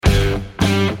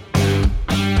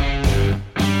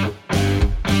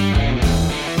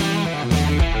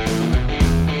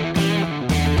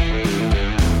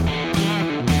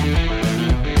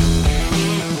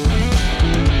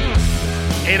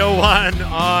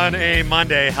everyone on a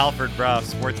Monday. Halford Brough,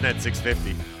 Sportsnet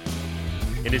 650.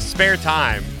 In his spare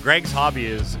time, Greg's hobby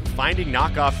is finding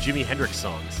knockoff Jimi Hendrix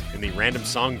songs in the random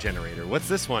song generator. What's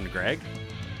this one, Greg?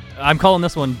 I'm calling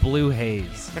this one Blue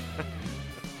Haze.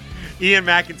 Ian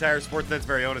McIntyre, Sportsnet's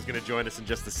very own, is going to join us in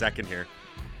just a second here.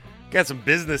 Got some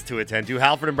business to attend to.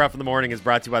 Halford and Brough in the Morning is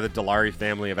brought to you by the Dilawri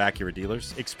family of Acura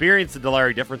dealers. Experience the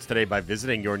Dilawri difference today by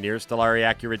visiting your nearest Dilawri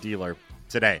Acura dealer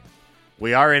today.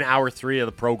 We are in Hour 3 of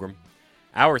the program.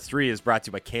 Hour 3 is brought to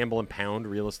you by Campbell & Pound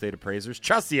Real Estate Appraisers.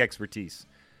 Trust the expertise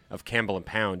of Campbell &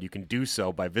 Pound. You can do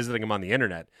so by visiting them on the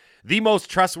internet. The most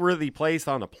trustworthy place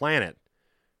on the planet,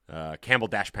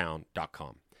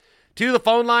 campbell-pound.com. To the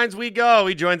phone lines we go.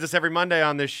 He joins us every Monday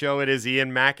on this show. It is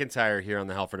Ian McIntyre here on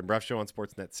the Halford and Brough Show on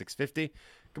Sportsnet 650.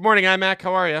 Good morning, IMAC.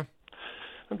 How are you?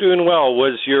 I'm doing well.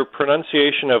 Was your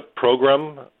pronunciation of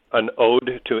program an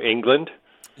ode to England?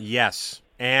 Yes.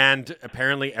 And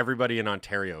apparently everybody in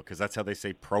Ontario, because that's how they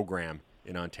say program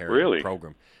in Ontario. Really?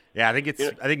 Program. Yeah, I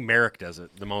think Merrick does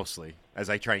it the mostly, as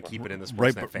I try and keep it in the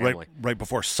Sportsnet family. Right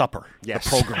before supper. Yes.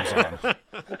 The program's on.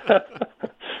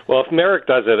 Well, if Merrick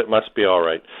does it, it must be all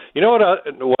right. You know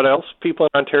what else people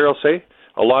in Ontario say?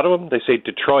 A lot of them, they say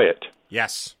Detroit.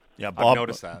 Yes. Yeah, I've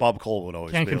noticed that. Bob Cole would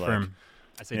always Can't be confirm. like,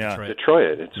 I say Yeah. Detroit.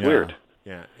 Detroit. It's weird.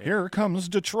 Yeah. here comes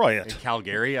Detroit. In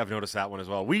Calgary, I've noticed that one as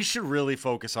well. We should really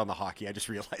focus on the hockey. I just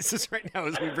realized this right now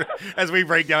as we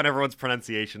break down everyone's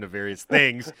pronunciation of various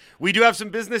things. We do have some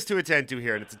business to attend to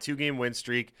here, and it's a 2-game win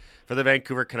streak for the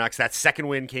Vancouver Canucks. That second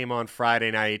win came on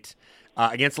Friday night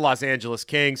against the Los Angeles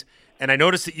Kings. And I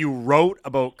noticed that you wrote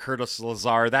about Curtis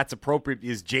Lazar. That's appropriate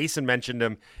because Jason mentioned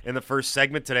him in the first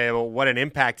segment today about what an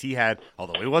impact he had,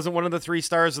 although he wasn't one of the 3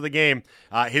 stars of the game.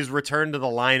 His return to the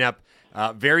lineup,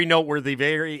 very noteworthy,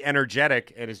 very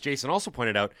energetic. And as Jason also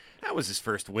pointed out, that was his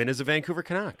first win as a Vancouver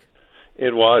Canuck.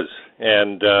 It was.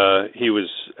 And he was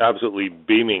absolutely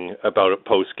beaming about it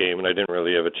post-game, and I didn't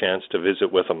really have a chance to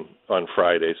visit with him on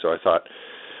Friday, so I thought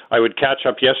I would catch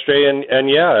up yesterday, and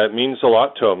yeah, it means a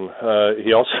lot to him.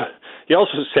 He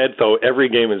also said, though, every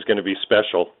game is going to be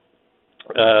special.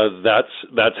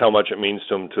 That's how much it means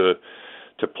to him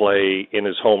to play in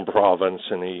his home province,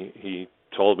 and he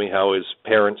told me how his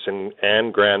parents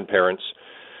and grandparents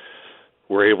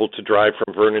were able to drive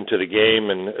from Vernon to the game,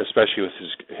 and especially with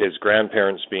his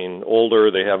grandparents being older,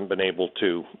 they haven't been able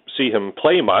to see him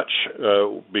play much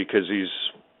because he's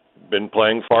been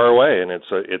playing far away, and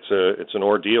it's an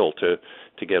ordeal to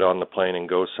get on the plane and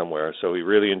go somewhere. So he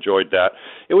really enjoyed that.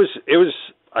 It was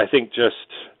I think just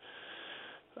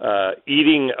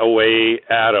eating away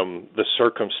at him the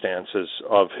circumstances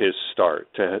of his start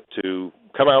to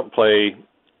come out and play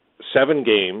 7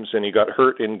 games, and he got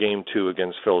hurt in game 2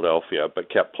 against Philadelphia, but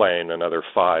kept playing another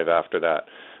 5 after that.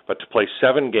 But to play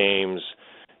 7 games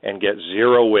and get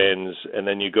 0 wins, and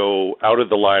then you go out of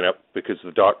the lineup because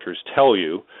the doctors tell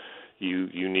you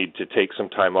need to take some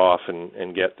time off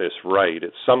and get this right.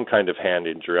 It's some kind of hand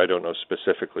injury. I don't know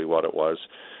specifically what it was.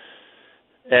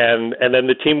 And then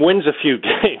the team wins a few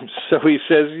games. So he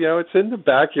says, it's in the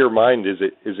back of your mind. Is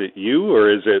it you,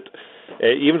 or is it,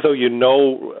 even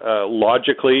though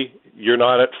logically you're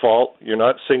not at fault, you're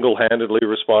not single-handedly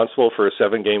responsible for a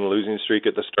 7-game losing streak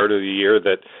at the start of the year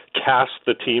that cast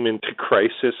the team into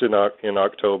crisis in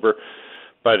October.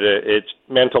 But it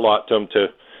meant a lot to him to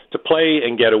play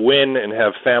and get a win and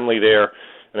have family there.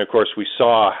 And of course we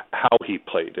saw how he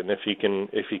played, and if he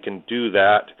can do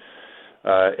that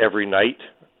every night,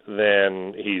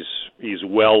 then he's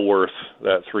well worth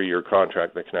that 3-year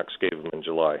contract the Canucks gave him in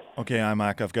July. Okay,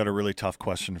 IMAC, I've got a really tough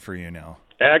question for you now.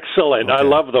 Excellent. Okay. I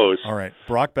love those. All right.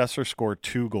 Brock Boeser scored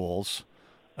 2 goals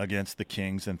against the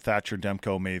Kings, and Thatcher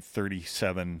Demko made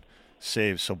 37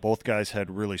 saves. So both guys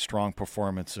had really strong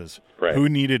performances. Right. Who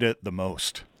needed it the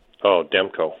most? Oh,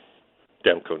 Demko.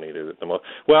 Demko needed it the most.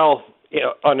 Well,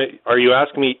 are you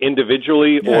asking me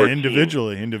individually or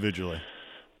individually? Team? Individually.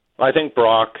 I think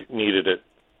Brock needed it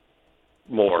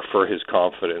more for his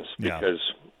confidence because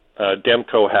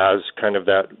Demko has kind of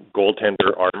that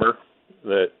goaltender armor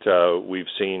that we've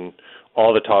seen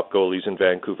all the top goalies in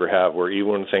Vancouver have, where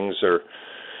even when things are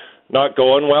not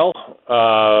going well,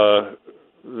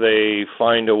 they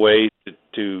find a way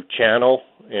to channel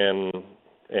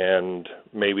and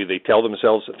maybe they tell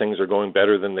themselves that things are going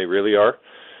better than they really are.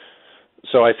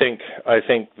 So I think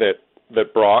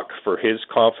that Brock, for his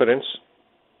confidence,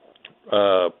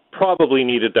 probably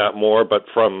needed that more. But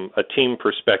from a team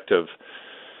perspective,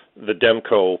 the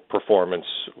Demko performance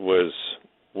was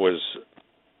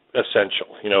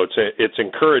essential. It's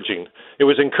encouraging. It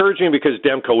was encouraging because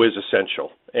Demko is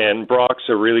essential, and Brock's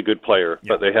a really good player.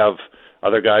 Yeah. But they have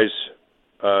other guys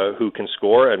who can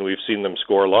score, and we've seen them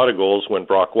score a lot of goals when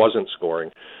Brock wasn't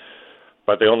scoring.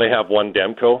 But they only have one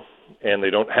Demko, and they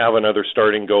don't have another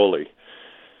starting goalie.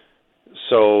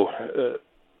 So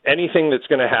anything that's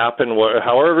going to happen,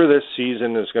 however this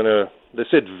season is going to,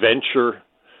 this adventure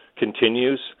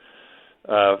continues,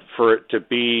 for it to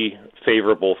be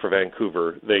favorable for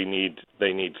Vancouver, they need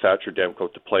Thatcher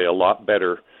Demko to play a lot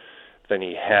better than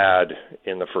he had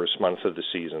in the first month of the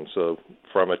season. So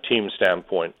from a team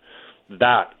standpoint,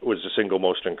 that was the single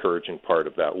most encouraging part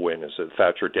of that win, is that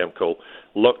Thatcher Demko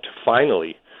looked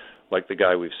finally like the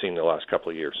guy we've seen the last couple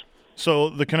of years. So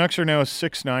the Canucks are now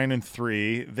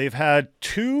 6-9-3. They've had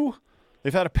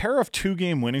a pair of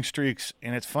 2-game winning streaks,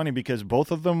 and it's funny because both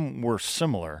of them were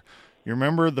similar. You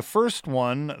remember the first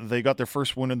one, they got their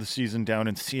first win of the season down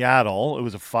in Seattle. It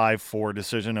was a 5-4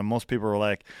 decision, and most people were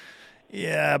like,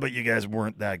 yeah, but you guys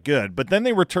weren't that good. But then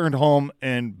they returned home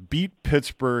and beat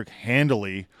Pittsburgh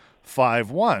handily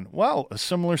 5-1. Well, a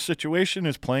similar situation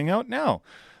is playing out now.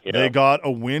 Yeah. They got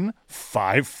a win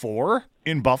 5-4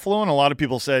 in Buffalo, and a lot of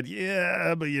people said,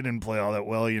 yeah, but you didn't play all that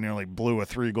well. You nearly blew a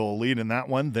 3-goal lead in that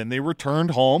one. Then they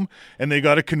returned home, and they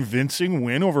got a convincing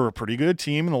win over a pretty good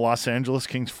team in the Los Angeles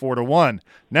Kings 4-1.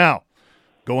 Now,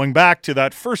 going back to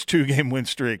that first 2-game win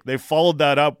streak, they followed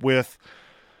that up with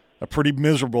a pretty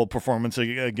miserable performance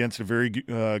against a very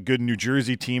good New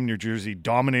Jersey team. New Jersey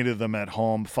dominated them at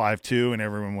home 5-2, and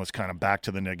everyone was kind of back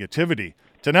to the negativity.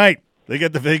 Tonight, they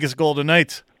get the Vegas Golden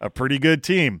Knights, a pretty good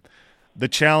team. The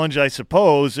challenge, I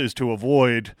suppose, is to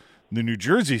avoid the New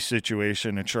Jersey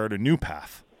situation and chart a new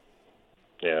path.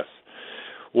 Yes.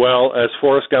 Well, as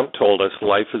Forrest Gump told us,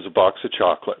 life is a box of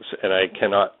chocolates, and I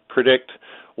cannot predict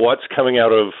what's coming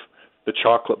out of the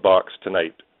chocolate box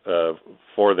tonight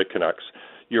for the Canucks.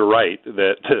 You're right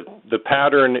that the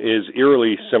pattern is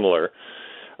eerily similar.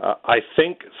 I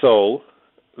think, though,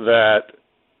 that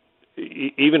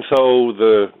even though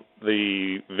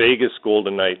the Vegas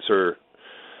Golden Knights are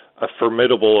a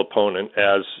formidable opponent,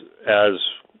 as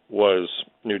was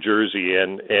New Jersey,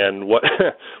 and what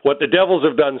what the Devils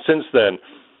have done since then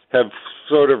have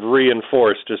sort of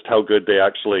reinforced just how good they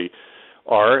actually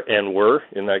are and were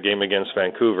in that game against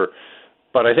Vancouver.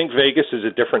 But I think Vegas is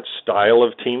a different style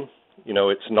of team. You know,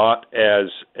 it's not as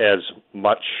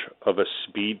much of a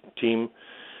speed team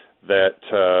that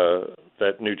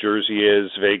New Jersey is.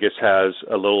 Vegas has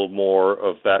a little more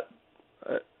of that,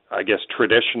 I guess,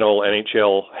 traditional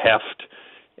NHL heft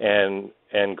and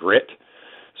grit.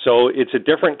 So it's a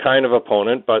different kind of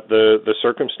opponent, but the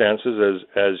circumstances,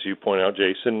 as you point out,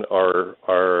 Jason,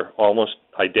 are almost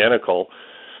identical.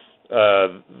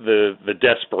 The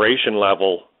desperation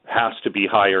level has to be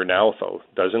higher now, though,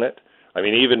 doesn't it? I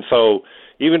mean, even though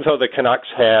the Canucks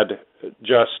had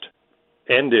just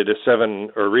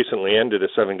recently ended a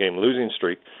 7-game losing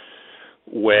streak,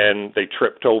 when they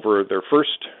tripped over their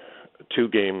first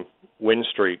 2-game win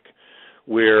streak,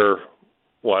 we're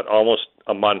almost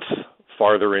a month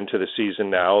farther into the season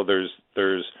now. There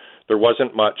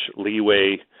wasn't much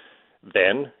leeway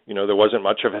then. You know, there wasn't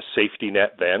much of a safety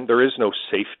net then. There is no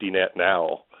safety net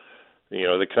now. You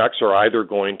know, the Canucks are either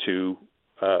going to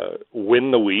win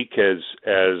the week, as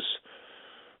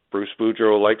Bruce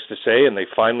Boudreau likes to say, and they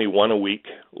finally won a week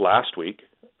last week,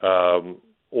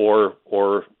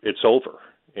 or it's over.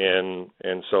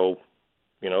 And so,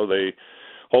 you know,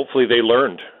 hopefully they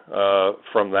learned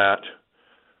from that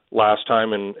last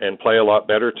time and play a lot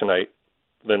better tonight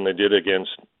than they did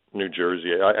against New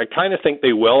Jersey. I kind of think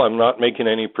they will. I'm not making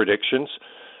any predictions,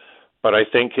 but I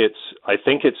think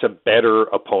it's a better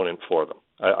opponent for them.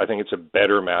 I think it's a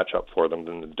better matchup for them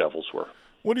than the Devils were.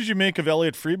 What did you make of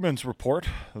Elliot Friedman's report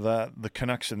that the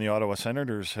Canucks and the Ottawa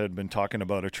Senators had been talking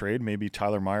about a trade, maybe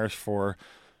Tyler Myers for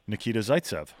Nikita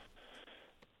Zaitsev?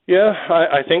 Yeah,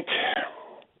 I think.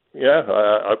 Yeah.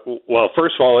 Well,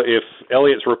 first of all, if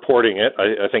Elliot's reporting it,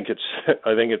 I think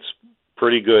it's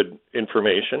pretty good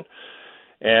information,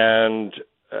 and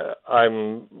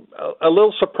I'm a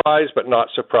little surprised, but not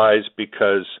surprised,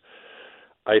 because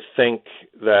I think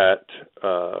that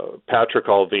Patrick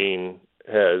Allvin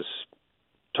has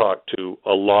talked to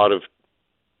a lot of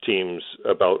teams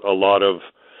about a lot of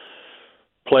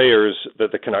players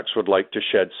that the Canucks would like to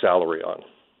shed salary on,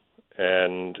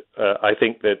 and I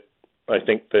think that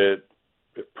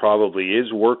it probably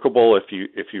is workable if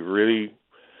you really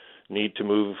need to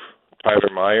move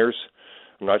Tyler Myers.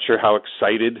 I'm not sure how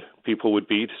excited people would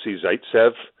be to see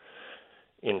Zaitsev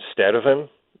instead of him,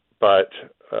 but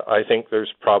I think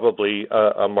there's probably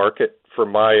a market for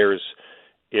Myers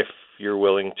if you're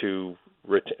willing to,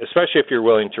 especially if you're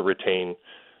willing to retain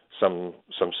some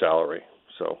salary.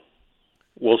 So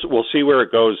we'll see where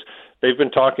it goes. They've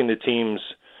been talking to teams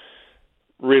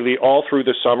really all through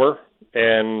the summer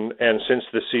and since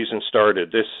the season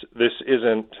started. This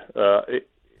isn't,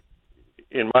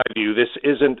 in my view, this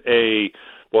isn't a,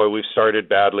 boy, we've started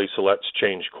badly, so let's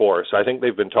change course. I think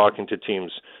they've been talking to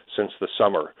teams since the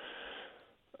summer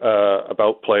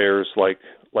about players like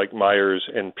Myers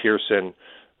and Pearson.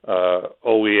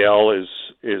 OEL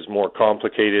is more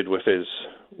complicated with his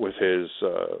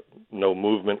no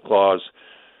movement clause,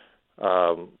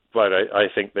 but I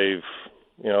think they've,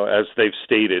 as they've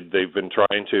stated, they've been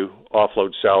trying to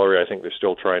offload salary. I think they're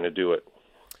still trying to do it.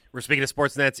 We're speaking to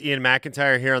Sportsnet's Ian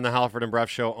McIntyre here on the Halford and Bruff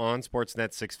Show on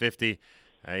Sportsnet 650.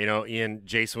 Ian,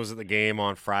 Jason was at the game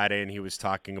on Friday, and he was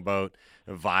talking about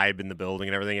the vibe in the building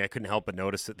and everything. I couldn't help but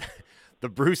notice it. The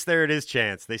Bruce There It Is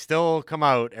chants, they still come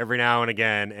out every now and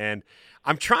again. And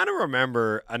I'm trying to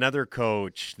remember another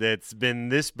coach that's been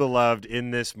this beloved in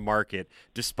this market,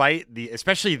 despite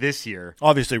especially this year.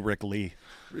 Obviously, Rick Lee.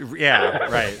 Yeah,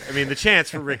 right. I mean, the chants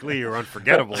for Rick Lee are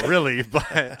unforgettable, really.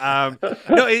 But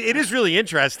no, it is really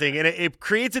interesting, and it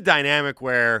creates a dynamic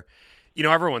where,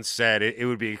 everyone said it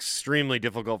would be extremely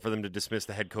difficult for them to dismiss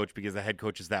the head coach because the head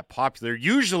coach is that popular.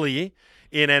 Usually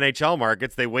in NHL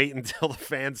markets, they wait until the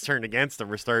fans turn against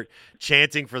them or start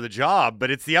chanting for the job.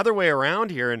 But it's the other way around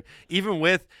here. And even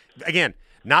with, again,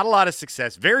 not a lot of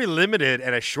success, very limited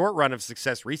and a short run of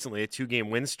success recently, a 2-game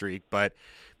win streak. But,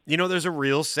 there's a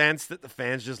real sense that the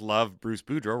fans just love Bruce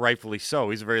Boudreau, rightfully so.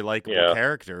 He's a very likable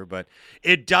character. But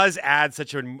it does add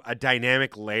such a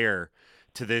dynamic layer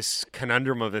to this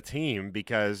conundrum of a team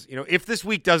because, if this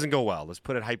week doesn't go well, let's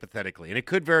put it hypothetically, and it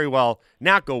could very well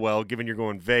not go well given you're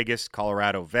going Vegas,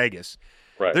 Colorado, Vegas.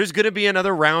 Right. There's going to be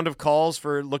another round of calls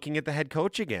for looking at the head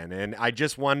coach again, and I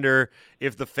just wonder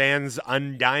if the fans'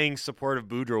 undying support of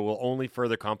Boudreau will only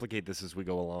further complicate this as we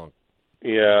go along.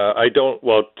 Yeah,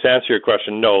 well, to answer your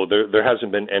question, no, there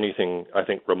hasn't been anything, I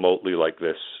think, remotely like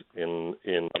this in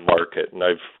the market, and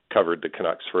I've covered the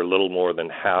Canucks for a little more than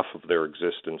half of their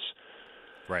existence.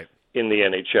 Right. In the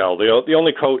NHL. The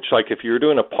only coach, like if you were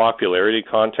doing a popularity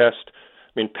contest,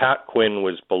 I mean, Pat Quinn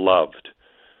was beloved,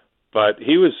 but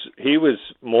he was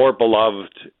more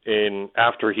beloved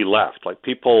after he left. Like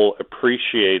people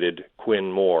appreciated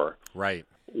Quinn more. Right.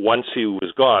 Once he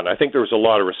was gone. I think there was a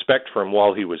lot of respect for him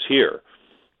while he was here.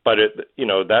 But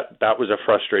that was a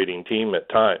frustrating team at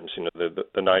times.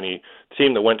 The 90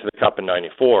 team that went to the Cup in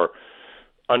 94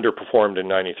 underperformed in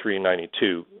 93 and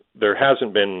 92. There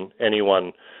hasn't been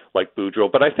anyone like Boudreau,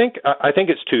 but I think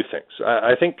it's two things.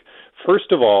 I think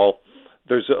first of all,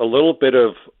 there's a little bit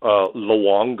of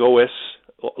Luongo-ish.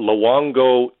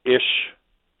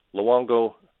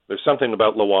 There's something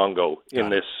about Luongo in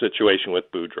this situation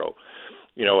with Boudreau.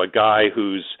 A guy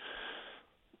who's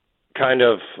kind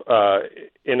of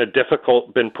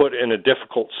been put in a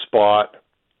difficult spot,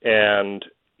 and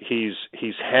he's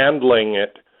handling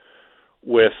it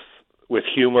with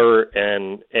humor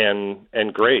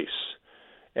and grace,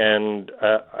 and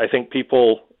I think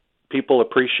people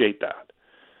appreciate that.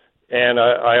 And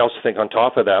I also think on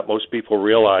top of that, most people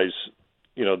realize,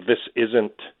 this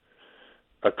isn't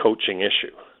a coaching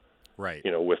issue, right?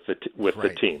 With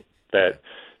the team that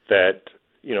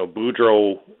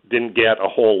Boudreau didn't get a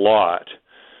whole lot.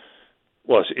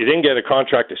 Well, he didn't get a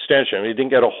contract extension. He didn't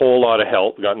get a whole lot of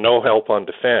help. Got no help on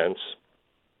defense.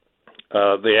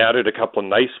 They added a couple of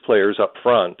nice players up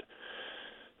front,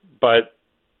 but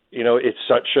it's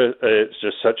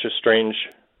just such a strange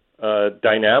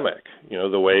dynamic.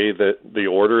 The way that the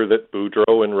order that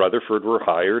Boudreau and Rutherford were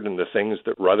hired, and the things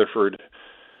that Rutherford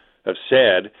have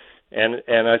said, and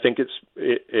I think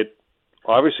it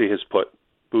obviously has put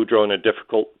Boudreau in a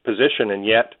difficult position, and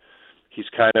yet he's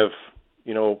kind of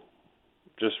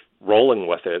just rolling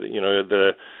with it.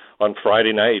 On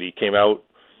Friday night he came out,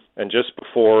 and just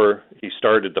before he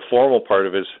started the formal part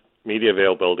of his media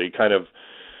availability, he kind of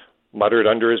muttered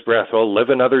under his breath, "Oh, live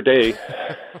another day,"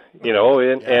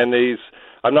 and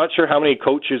I'm not sure how many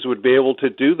coaches would be able to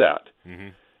do that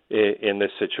in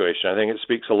this situation. I think it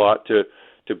speaks a lot to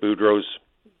Boudreau's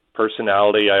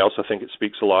personality. I also think it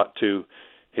speaks a lot to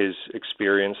his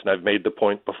experience, and I've made the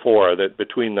point before that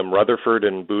between them, Rutherford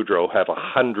and Boudreau have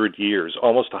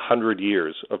almost 100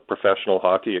 years of professional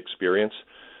hockey experience.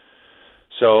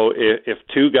 So if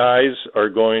two guys are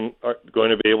going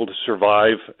to be able to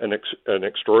survive an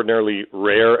extraordinarily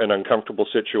rare and uncomfortable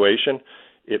situation,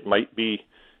 it might be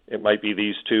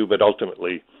these two, but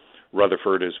ultimately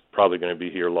Rutherford is probably going to be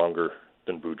here longer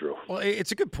than Boudreau. Well,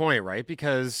 it's a good point, right?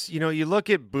 Because, you look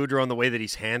at Boudreau and the way that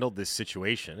he's handled this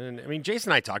situation. And, I mean,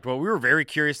 Jason and I talked about, we were very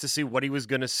curious to see what he was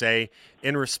going to say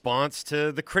in response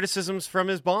to the criticisms from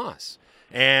his boss.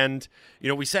 And,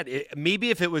 we said maybe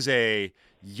if it was a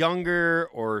younger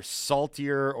or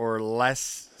saltier or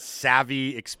less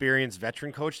savvy, experienced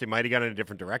veteran coach, they might have gone in a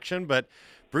different direction. But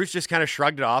Bruce just kind of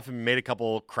shrugged it off and made a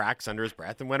couple cracks under his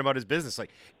breath and went about his business.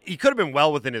 Like, he could have been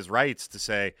well within his rights to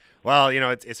say, well,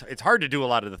 it's hard to do a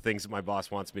lot of the things that my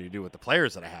boss wants me to do with the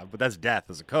players that I have, but that's death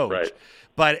as a coach. Right.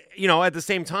 But, at the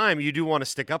same time, you do want to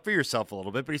stick up for yourself a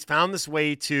little bit. But he's found this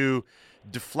way to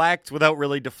deflect without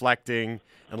really deflecting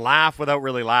and laugh without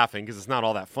really laughing because it's not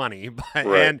all that funny. But,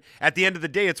 right. And at the end of the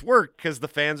day, it's worked because the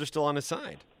fans are still on his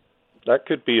side. That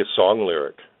could be a song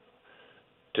lyric.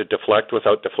 To deflect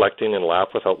without deflecting and laugh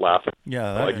without laughing.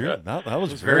 Yeah, that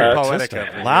was very very poetic artistic.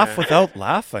 of you, Laugh yeah. without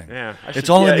laughing. Yeah, It's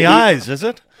all in the eyes, is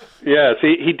it? Yeah,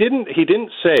 see, he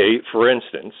didn't say, for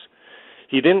instance,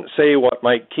 he didn't say what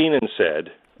Mike Keenan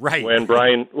said Right. when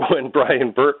Brian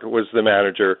Burke was the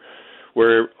manager,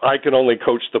 where I can only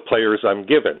coach the players I'm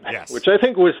given, Yes. which I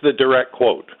think was the direct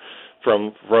quote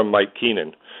from Mike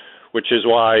Keenan, which is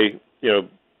why,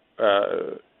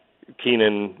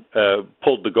 Keenan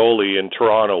pulled the goalie in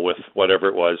Toronto with whatever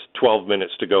it was, 12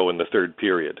 minutes to go in the third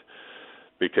period,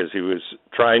 because he was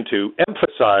trying to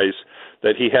emphasize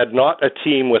that he had not a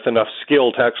team with enough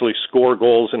skill to actually score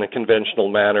goals in a conventional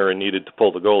manner and needed to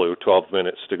pull the goalie with 12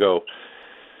 minutes to go.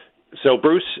 So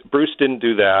Bruce didn't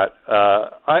do that.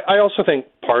 I also think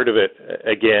part of it,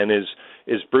 again,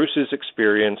 is Bruce's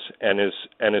experience and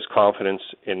his confidence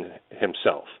in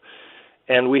himself.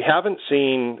 And we haven't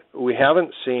seen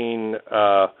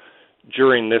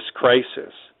during this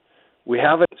crisis, we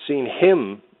haven't seen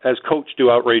him as coach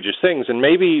do outrageous things. And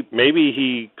maybe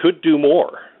he could do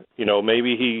more.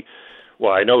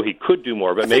 I know he could do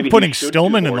more, but maybe putting he should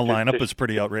Stillman do in the more lineup is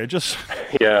pretty outrageous.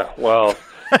 Yeah, well,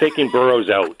 taking Burrows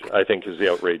out, I think, is the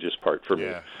outrageous part for me.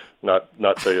 Yeah. Not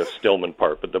the Stillman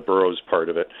part, but the Burrows part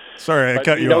of it. Sorry, I But,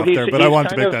 cut you off there, but I wanted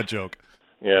to make that joke.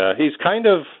 Yeah, he's kind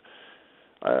of,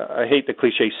 I hate the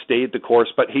cliche, stayed the course,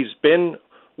 but he's been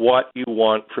what you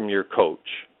want from your coach,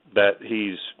 that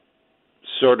he's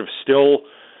sort of still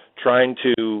trying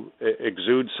to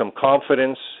exude some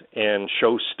confidence and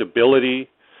show stability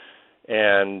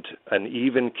and an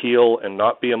even keel and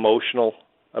not be emotional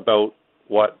about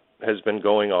what has been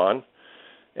going on.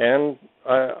 And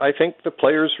I think the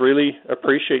players really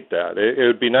appreciate that. It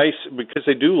would be nice, because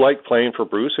they do like playing for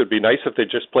Bruce, it would be nice if they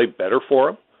just played better for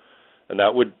him. And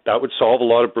that would solve a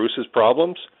lot of Bruce's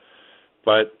problems.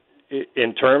 But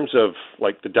in terms of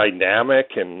like the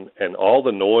dynamic and all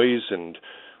the noise and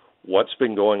what's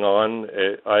been going on,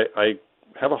 I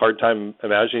have a hard time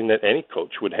imagining that any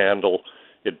coach would handle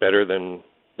it better than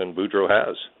Boudreau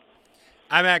has.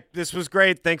 IMAC, this was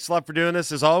great. Thanks a lot for doing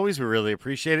this. As always, we really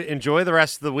appreciate it. Enjoy the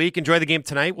rest of the week. Enjoy the game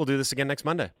tonight. We'll do this again next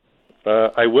Monday.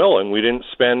 I will, and we didn't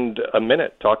spend a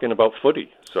minute talking about footy,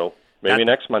 so maybe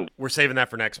next Monday. We're saving that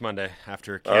for next Monday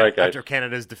after All right, guys. after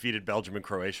Canada's defeated Belgium and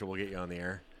Croatia. We'll get you on the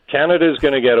air. Canada's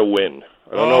going to get a win.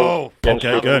 I don't know against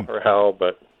okay, whom good. or how,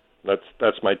 but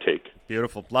that's my take.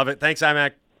 Beautiful. Love it. Thanks,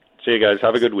 IMAC. See you guys.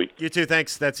 Have a good week. You too.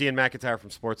 Thanks. That's Ian McIntyre from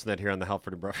Sportsnet here on the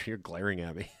Halford and Brough. You're glaring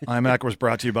at me. IMAC was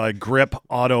brought to you by Grip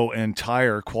Auto and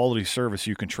Tire, quality service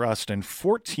you can trust, and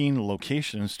 14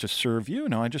 locations to serve you.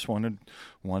 Now, I just wanted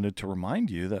to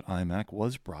remind you that IMAC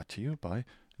was brought to you by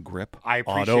Grip I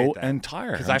appreciate Auto that. and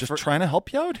Tire. I'm I just trying to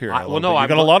help you out here. Well, no, you I'm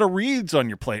got a gl- lot of reads on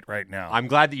your plate right now. I'm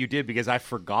glad that you did, because I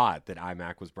forgot that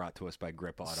IMAC was brought to us by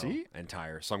Grip Auto See? and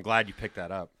Tire. So I'm glad you picked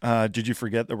that up. Did you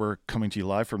forget that we're coming to you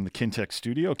live from the Kintec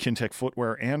studio? Kintec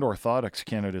Footwear and Orthotics,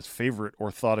 Canada's favorite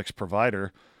orthotics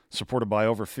provider, supported by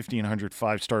over 1,500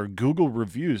 five-star Google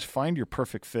reviews. Find your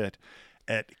perfect fit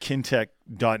at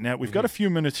kintec.net. We've got a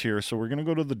few minutes here, so we're going to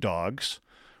go to the dogs.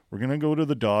 We're going to go to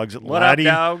the dogs at What Laddie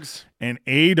up, dogs? and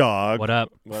A-Dog. What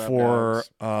up? What up, For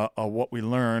what we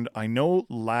learned. I know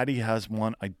Laddie has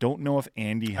one. I don't know if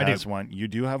Andy has one. You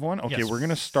do have one? Okay, Yes. we're going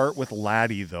to start with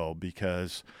Laddie, though,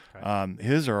 because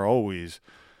his are always,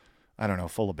 I don't know,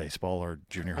 full of baseball or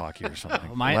junior hockey or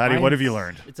something. Laddie, what have you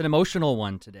learned? It's an emotional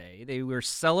one today. They were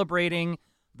celebrating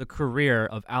the career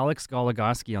of Alex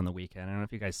Goligoski on the weekend. I don't know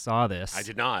if you guys saw this. I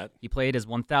did not. He played his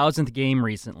 1,000th game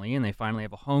recently, and they finally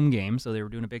have a home game, so they were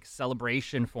doing a big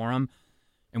celebration for him.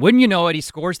 And wouldn't you know it, he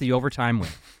scores the overtime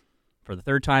win. For the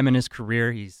third time in his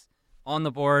career, he's on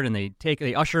the board, and they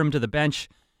usher him to the bench.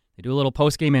 They do a little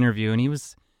post-game interview, and he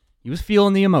was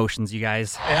feeling the emotions, you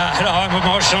guys. Yeah, I know, I'm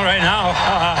emotional right now.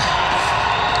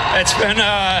 It's been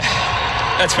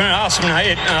an awesome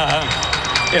night.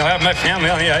 I have my family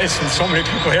on the ice and so many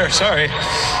people here. Sorry.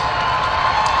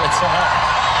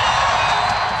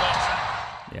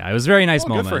 Yeah, Yeah, it was a very nice Oh,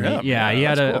 good moment. for him. He Yeah,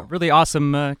 had that's a cool. really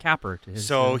awesome capper to his.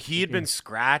 So his he had game. been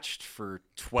scratched for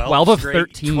 12 of straight,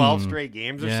 13. 12 straight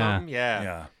games or Yeah. something. Yeah.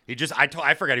 Yeah. He just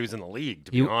I forgot he was in the league,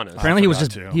 to be honest. Apparently, he was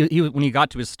forgot just too. he when he got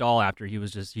to his stall after he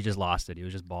just lost it. He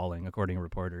was just bawling, according to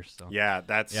reporters. So Yeah,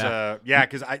 that's Yeah.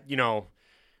 because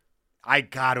I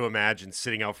got to imagine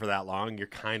sitting out for that long. You're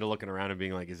kind of looking around and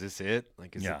being like, "Is this it?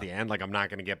 Like, is Yeah. it the end? Like, I'm not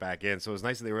going to get back in." So it was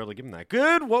nice that they were able to give him that.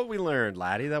 Good, what we learned,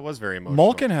 laddie. That was very emotional.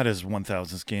 Malkin had his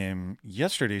 1000th game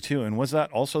yesterday too, and was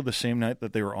that also the same night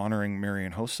that they were honoring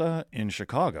Marian Hossa in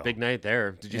Chicago? Big night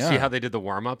there. Did you Yeah. see how they did the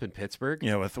warm up in Pittsburgh?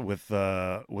 Yeah, with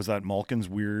was that Malkin's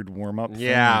weird warm up?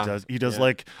 Yeah. he does Yeah.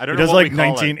 like I don't he know does what like we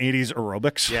call it. 1980s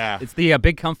aerobics. Yeah, it's the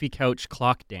big comfy couch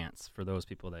clock dance for those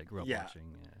people that grew up Yeah. watching.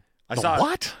 I The saw it.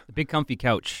 what? The big comfy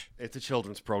couch. It's a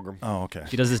children's program. Oh, okay.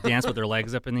 She does this dance with her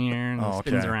legs up in the air and Oh,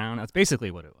 spins okay. around. That's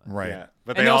basically what it was. Right. Yeah,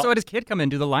 but And they also had his kid come in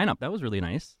and do the lineup. That was really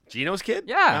nice. Gino's kid.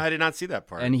 Yeah. I did not see that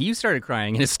part. And he started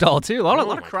crying in his stall too. A lot Oh of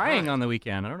my crying God. on the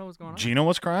weekend. I don't know what's going on. Gino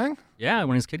was crying? Yeah,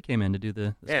 when his kid came in to do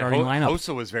the yeah, starting lineup.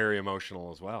 Hossa was very emotional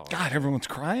as well. God, everyone's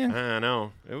crying. I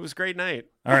know. It was a great night.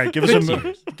 All right, give us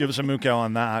a mookow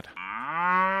on that.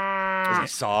 As he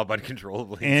sobbed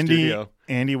uncontrollably in Andy, studio.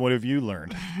 Andy, what have you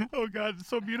learned? Oh God, it's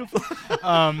so beautiful.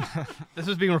 This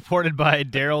was being reported by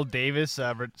Daryl Davis,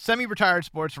 semi-retired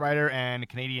sports writer and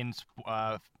Canadian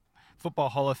Football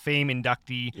Hall of Fame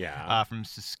inductee Yeah. from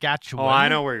Saskatchewan. Oh, I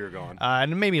know where you're going.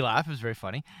 And it made me laugh. It was very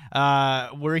funny.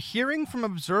 We're hearing from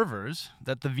observers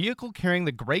that the vehicle carrying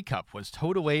the Grey Cup was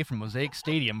towed away from Mosaic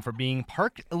Stadium for being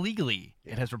parked illegally.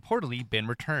 It has reportedly been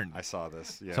returned. I saw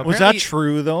this. Yeah. So- Was that Apparently-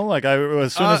 true though? Like,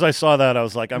 as soon as I saw that, I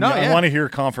was like, I yeah. want to hear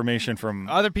confirmation from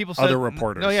Other people said, other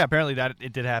reporters. No, yeah, apparently that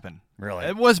it did happen. Really?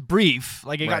 It was brief.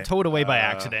 Like, it Right. got towed away by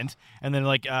accident. And then,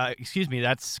 like, excuse me,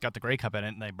 that's got the Grey Cup in it,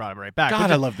 and they brought it right back. God,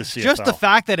 But I love the CFL. Just the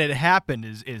fact that it happened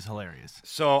is hilarious.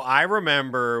 So I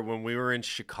remember when we were in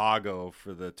Chicago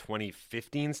for the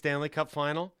 2015 Stanley Cup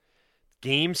Final,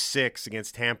 Game 6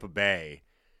 against Tampa Bay.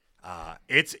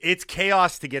 It's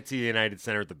chaos to get to the United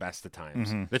Center at the best of times.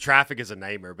 Mm-hmm. The traffic is a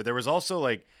nightmare, but there was also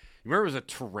like, you remember it was a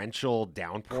torrential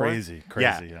downpour. Crazy,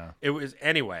 yeah. It was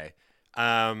anyway.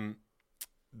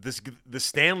 The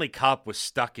Stanley Cup was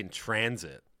stuck in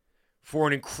transit for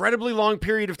an incredibly long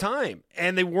period of time,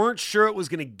 and they weren't sure it was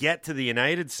going to get to the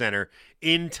United Center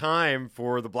in time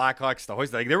for the Blackhawks to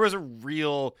hoist it. Like, there was a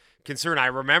real concern. I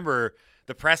remember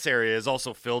the press area is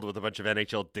also filled with a bunch of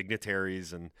NHL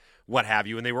dignitaries and what have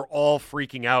you, and they were all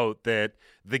freaking out that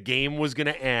the game was going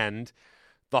to end.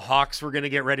 The Hawks were going to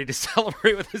get ready to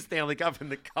celebrate with the Stanley Cup,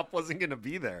 and the Cup wasn't going to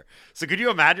be there. So could you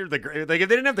imagine like if they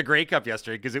didn't have the Grey Cup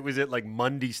yesterday because it was at like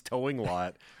Mundy's towing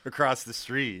lot across the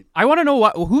street? I want to know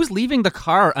who's leaving the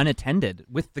car unattended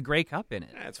with the Grey Cup in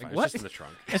it. That's fine. Like, It's just in the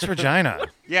trunk. It's Regina.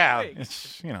 Yeah.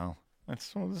 It's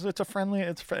it's a friendly.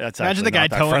 It's Imagine actually the guy not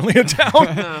that towing- friendly a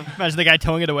town. Imagine the guy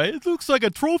towing it away. It looks like a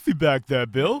trophy back there,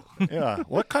 Bill. Yeah.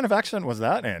 What kind of accent was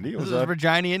that, Andy? This Was is that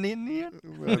Regina Indian.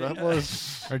 that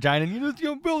was? Regina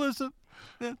Indian. Bill, that's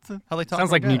how they talk.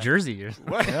 Sounds like Regina. New Jersey. Or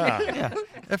something. Yeah.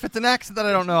 If it's an accent that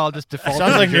I don't know, I'll just default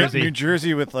Sounds to like New Jersey. New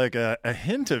Jersey with like a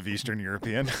hint of Eastern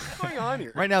European. What's going on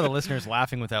here? Right now, the listener's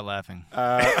laughing without laughing.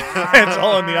 It's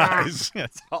all in the eyes.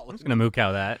 Yes. I'm gonna mook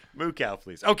out that. Mook out,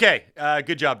 please. Okay.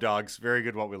 Good job, dogs. Very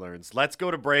good what we learned. Let's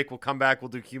go to break. We'll come back. We'll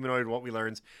do humanoid what we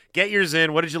learned. Get yours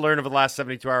in. What did you learn over the last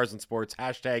 72 hours in sports?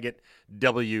 Hashtag it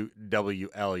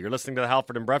WWL. You're listening to the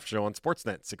Halford and Bruff Show on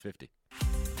Sportsnet 650.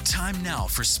 Time now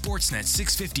for Sportsnet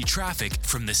 650 traffic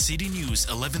from the City News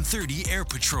 1130 Air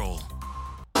Patrol.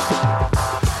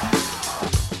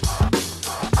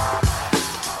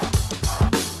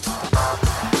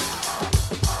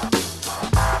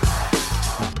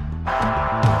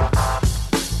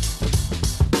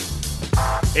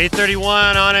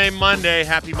 $8:31 on a Monday.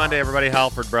 Happy Monday, everybody.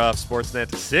 Halford Bruff,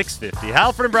 Sportsnet 650.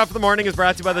 Halford and Bruff in the morning is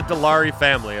brought to you by the Dilawri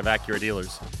family of Acura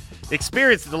dealers.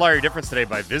 Experience the Dilawri difference today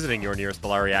by visiting your nearest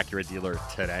Dilawri Acura dealer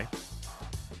today.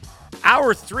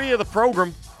 Hour 3 of the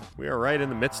program. We are right in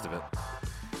the midst of it.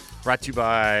 Brought to you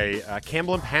by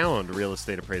Campbell & Pound Real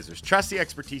Estate Appraisers. Trust the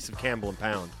expertise of Campbell &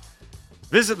 Pound.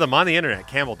 Visit them on the internet,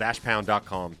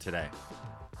 campbell-pound.com today.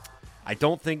 I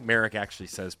don't think Merrick actually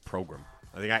says program.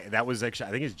 I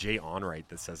think it's Jay Onright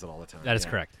that says it all the time. That is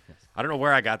Yeah. correct. Yes. I don't know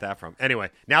where I got that from. Anyway,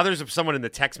 now there's someone in the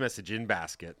text message in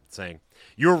basket saying,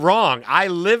 "You're wrong. I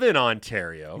live in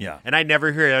Ontario." Yeah. And I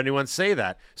never hear anyone say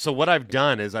that. So what I've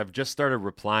done is I've just started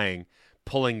replying,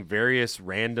 pulling various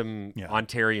random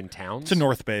Ontarian towns. It's a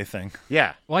North Bay thing.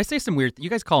 Yeah. Well, I say some weird. You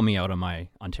guys call me out on my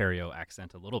Ontario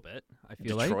accent a little bit. I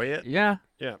feel Detroit? like. Yeah.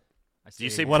 Yeah. I Do you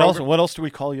say What else do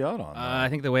we call you out on? I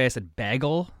think the way I said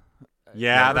bagel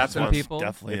Yeah, that's some one. people.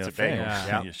 Definitely It's a a thing. bagel.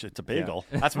 Yeah. It's a bagel.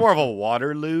 That's more of a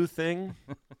Waterloo thing.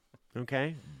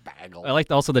 Okay, bagel. I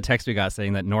liked also the text we got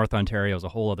saying that North Ontario is a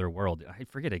whole other world. I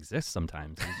forget it exists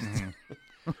sometimes.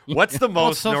 What's the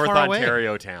most so North far away.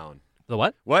 Ontario town? The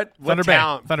what? What Thunder Bay.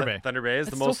 town? Thunder Bay. Thunder Bay is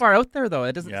It's the so most. far out there, though.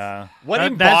 It doesn't. Yeah. What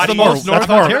That's embodies the most North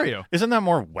more- Ontario. Isn't that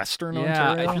more Western Yeah,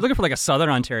 Ontario? if you're looking for like a Southern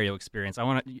Ontario experience, I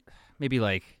want to maybe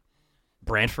like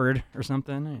Brantford or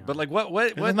something. You know. But like what?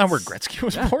 Isn't that where Gretzky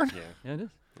was born? yeah, it is.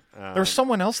 There was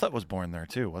someone else that was born there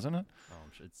too, wasn't it? Oh,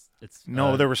 it's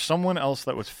No, there was someone else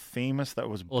that was famous that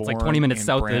was Well, born it's like 20 minutes in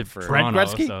south Brantford. of Brent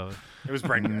Toronto. Gretzky? So It was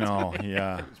Brent. No,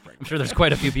 yeah. I'm sure there's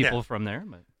quite a few people from there.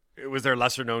 But It was their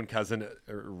lesser-known cousin,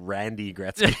 Randy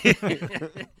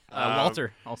Gretzky.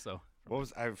 Walter also. What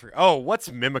was I? Oh, what's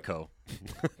Mimico?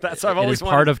 That's I've It always is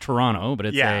part wanted- of Toronto, but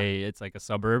it's Yeah. it's like a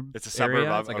suburb. It's a suburb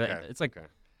area. of. It's like Okay. it's like Okay.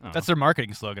 That's their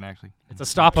marketing slogan, actually. it's a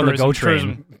stop on the Tourism- GO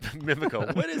train.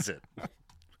 Mimico. What is it?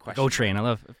 GO train. I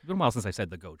love. It's been a while since I said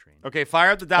the GO train. Okay,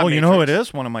 fire up the dot. Oh, you know who it matrix.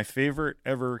 is? One of my favorite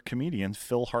ever comedians,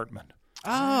 Phil Hartman.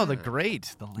 Oh, the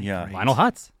great. The late Yeah. great. Lionel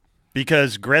Hutz.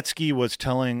 Because Gretzky was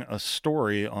telling a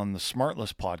story on the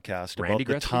Smartless podcast Randy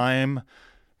about the Gretzky? time.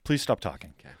 Please stop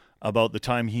talking. Okay. About the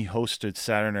time he hosted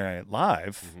Saturday Night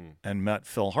Live Mm-hmm. and met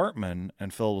Phil Hartman,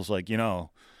 and Phil was like,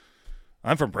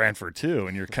 I'm from Brantford too,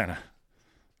 and you're kind of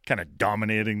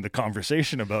dominating the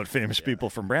conversation about famous people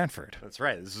from Brantford. That's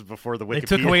right. This is before the Wikipedia.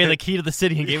 They took away the key to the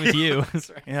city and gave it to you.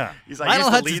 Yeah. He's like, Lionel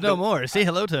he used Hutz to is lead no the- more. Say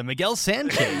hello to Miguel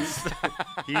Sanchez.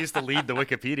 He used to lead the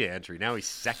Wikipedia entry. Now he's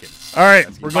second. All right,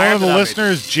 we're Fire going to the the dot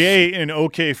listeners. Jay in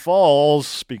OK Falls.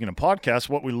 Speaking of podcasts,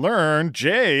 what we learned,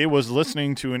 Jay was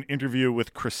listening to an interview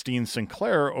with Christine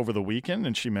Sinclair over the weekend,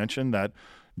 and she mentioned that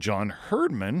John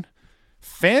Herdman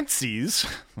fancies,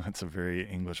 that's a very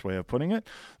English way of putting it,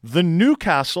 the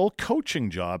Newcastle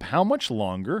coaching job. How much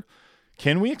longer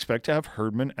can we expect to have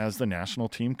Herdman as the national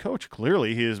team coach?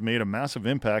 Clearly, he has made a massive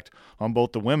impact on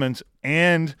both the women's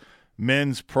and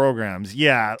men's programs.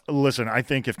 Yeah, listen, I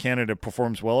think if Canada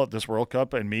performs well at this World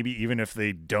Cup, and maybe even if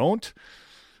they don't,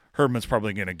 Herdman's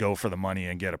probably going to go for the money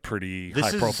and get a pretty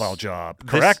This high-profile is- job.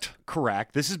 Correct?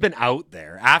 Correct. This has been out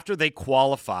there. After they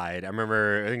qualified, I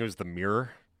remember, I think it was the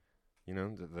Mirror,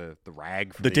 the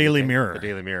rag. From The Daily UK, Mirror. The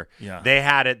Daily Mirror. Yeah. They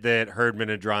had it that Herdman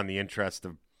had drawn the interest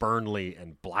of Burnley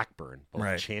and Blackburn, both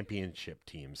Right. championship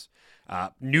teams.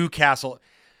 Newcastle.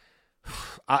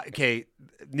 Okay,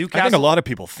 Newcastle. I think a lot of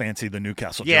people fancy the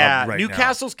Newcastle Yeah, job right now.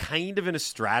 Newcastle's kind of in a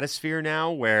stratosphere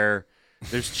now where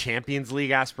there's Champions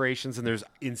League aspirations and there's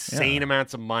insane Yeah.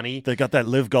 amounts of money. They got that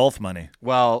live golf money.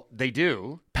 Well, they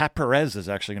do. Pat Perez is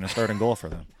actually going to start in goal for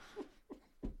them.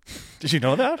 Did you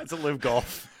know that? It's a live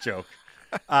golf joke.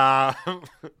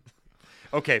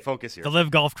 Okay, focus here. The Live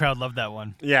Golf crowd loved that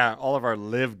one. Yeah, all of our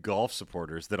live golf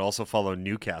supporters that also follow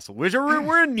Newcastle. Which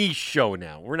we're a niche show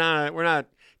now. We're not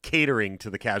catering to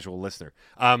the casual listener.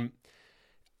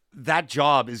 That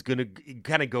job is gonna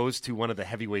kind of goes to one of the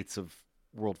heavyweights of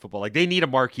world football. Like they need a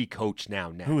marquee coach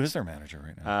now. Who is their manager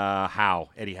right now?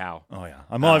 Eddie Howe. Oh, yeah.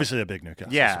 I'm obviously a big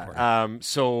Newcastle supporter. Yeah.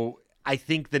 So I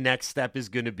think the next step is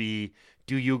going to be: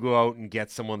 do you go out and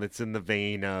get someone that's in the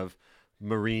vein of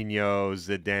Mourinho,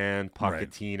 Zidane,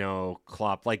 Pochettino,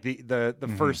 Klopp, like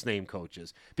the first name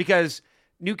coaches? Because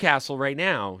Newcastle right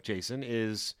now, Jason,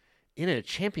 is in a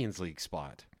Champions League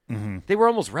spot. They were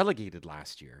almost relegated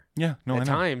last year. Yeah, no, I at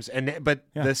know. times, but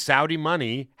Yeah. the Saudi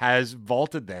money has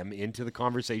vaulted them into the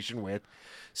conversation with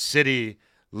City,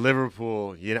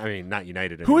 Liverpool. Not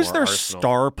United Who anymore. is their Arsenal.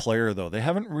 star player, though? They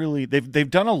haven't really. They've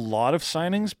done a lot of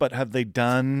signings, but have they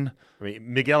done? I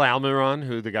mean, Miguel Almiron,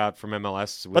 who they got from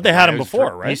MLS. But they had him He's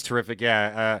before, right? He's terrific,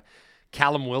 yeah.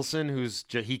 Callum Wilson,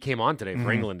 he came on today Mm-hmm.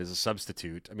 for England as a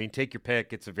substitute. I mean, take your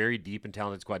pick. It's a very deep and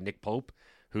talented squad. Nick Pope,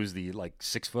 who's the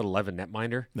 6'11"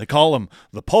 netminder They call him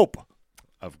the Pope.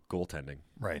 of goaltending.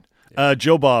 Right.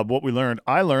 Joe Bob, what we learned,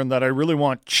 I learned that I really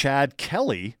want Chad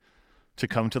Kelly to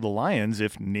come to the Lions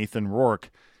if Nathan Rourke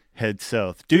heads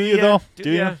south. Do you, ya? though? Do Do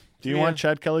you? ya? Do you Do want ya?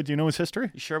 Chad Kelly? Do you know his history?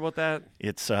 You sure about that?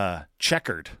 It's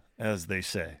checkered, as they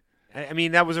say. I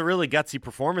mean, that was a really gutsy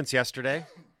performance yesterday.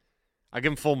 I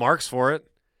give him full marks for it.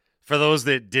 For those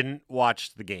that didn't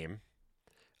watch the game,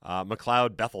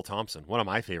 McLeod Bethel Thompson, one of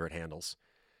my favorite handles.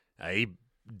 He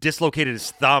dislocated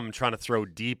his thumb trying to throw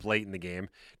deep late in the game.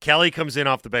 Kelly comes in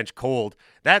off the bench cold.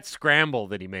 That scramble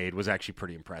that he made was actually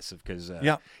pretty impressive because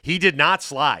he did not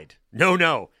slide.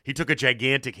 No. He took a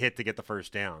gigantic hit to get the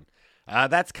first down.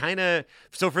 That's kind of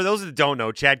 – so for those that don't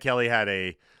know, Chad Kelly had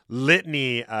a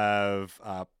litany of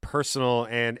personal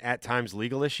and at times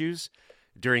legal issues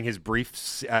during his brief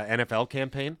NFL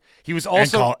campaign. He was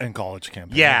also and college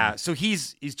campaign. yeah. So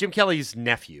he's Jim Kelly's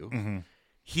nephew.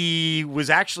 He was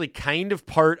actually kind of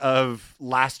part of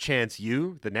Last Chance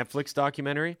U, the Netflix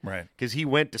documentary. Right. Because he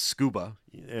went to scuba,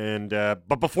 and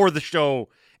but before the show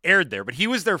aired there. But he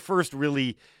was their first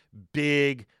really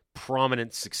big,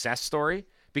 prominent success story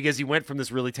because he went from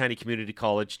this really tiny community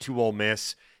college to Ole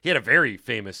Miss. He had a very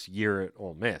famous year at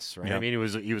Ole Miss, right? Yep. I mean,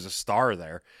 he was a star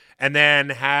there, and then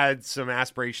had some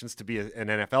aspirations to be an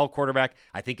NFL quarterback.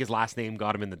 I think his last name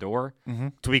got him in the door,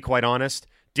 to be quite honest.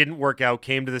 Didn't work out,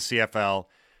 came to the CFL.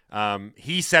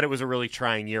 He said it was a really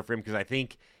trying year for him because I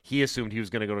think he assumed he was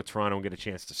going to go to Toronto and get a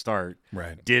chance to start.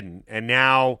 Right. Didn't. And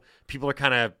now people are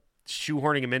kind of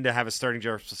shoehorning him in to have a starting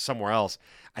job somewhere else.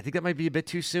 I think that might be a bit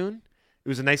too soon. It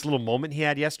was a nice little moment he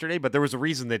had yesterday, but there was a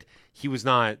reason that he was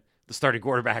not the starting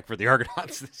quarterback for the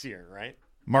Argonauts this year, right?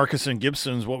 Marcus and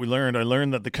Gibson's what we learned. I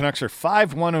learned that the Canucks are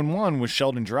 5-1-1 with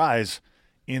Sheldon Dries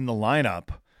in the lineup.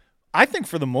 I think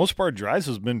for the most part, Dries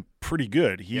has been pretty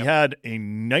good. He had a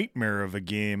nightmare of a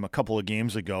game a couple of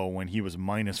games ago when he was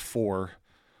 -4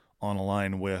 on a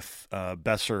line with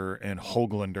Besser and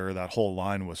Höglander. That whole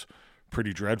line was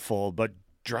pretty dreadful. But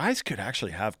Dries could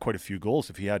actually have quite a few goals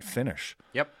if he had finish.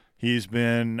 Yep. He's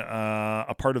been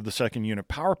a part of the second unit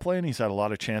power play, and he's had a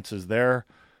lot of chances there.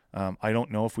 I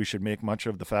don't know if we should make much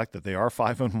of the fact that they are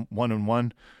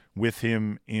 5-1-1 with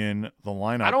him in the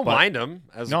lineup. I don't mind him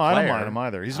as a player. I don't mind him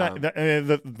either. He's not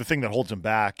the thing that holds him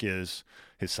back is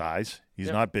his size. He's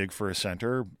not big for a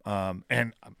center.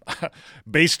 And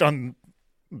based on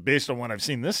what I've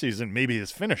seen this season, maybe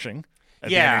his finishing at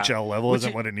the NHL level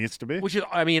isn't what it needs to be. Which is,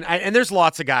 I mean, and there's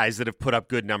lots of guys that have put up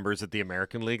good numbers at the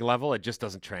American League level. It just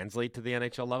doesn't translate to the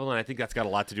NHL level, and I think that's got a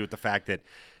lot to do with the fact that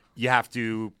you have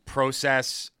to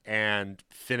process and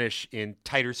finish in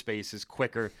tighter spaces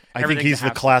quicker. I think he's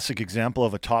the classic example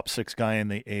of a top 6 guy in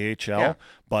the AHL,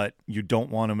 but you don't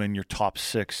want him in your top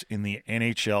 6 in the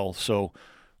NHL. So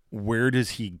where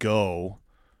does he go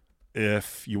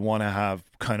if you want to have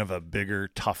kind of a bigger,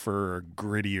 tougher, or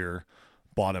grittier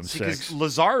bottom 6? Because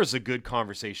Lazar is a good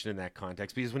conversation in that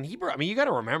context because when he brought, I mean, you got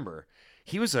to remember,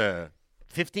 he was a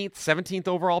 15th, 17th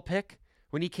overall pick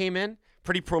when he came in.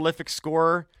 Pretty prolific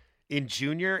scorer in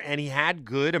junior, and he had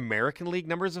good American League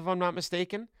numbers, if I'm not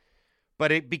mistaken.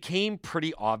 But it became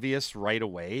pretty obvious right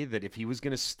away that if he was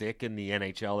going to stick in the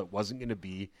NHL, it wasn't going to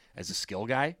be as a skill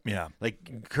guy. Yeah.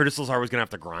 Like Curtis Lazar was going to have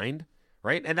to grind,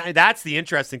 right? And that's the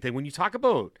interesting thing. When you talk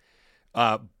about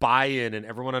buy-in and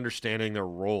everyone understanding their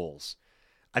roles,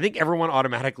 I think everyone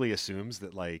automatically assumes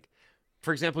that, like,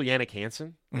 for example, Jannik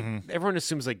Hansen. Everyone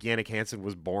assumes like Jannik Hansen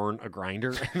was born a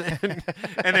grinder, and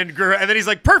then he's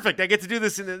like, perfect. I get to do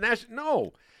this in the national.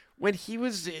 No, when he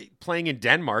was playing in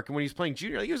Denmark and when he was playing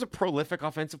junior, he was a prolific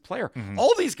offensive player.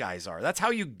 All these guys are. That's how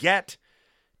you get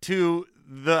to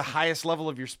the highest level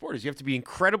of your sport. Is you have to be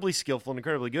incredibly skillful and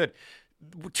incredibly good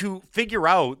to figure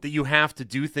out that you have to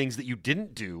do things that you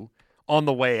didn't do on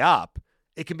the way up.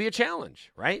 It can be a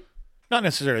challenge, right? Not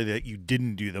necessarily that you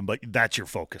didn't do them, but that's your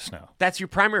focus now. That's your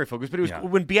primary focus. But it was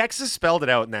when Bieksa spelled it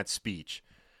out in that speech,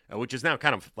 which is now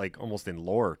kind of like almost in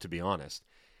lore, to be honest.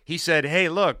 He said, hey,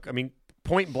 look, I mean,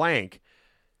 point blank,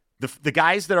 the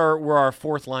guys that were our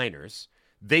fourth liners,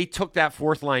 they took that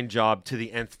fourth line job to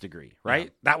the nth degree, right?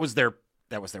 Yeah. That was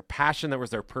their passion, that was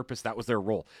their purpose, that was their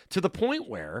role. To the point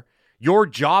where your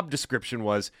job description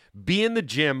was be in the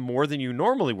gym more than you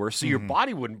normally were so your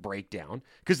body wouldn't break down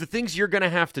because the things you're going to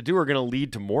have to do are going to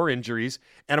lead to more injuries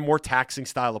and a more taxing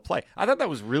style of play. I thought that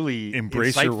was really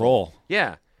embrace insightful. Your role.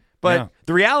 Yeah. But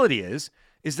the reality is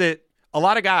that a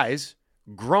lot of guys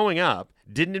growing up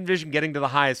didn't envision getting to the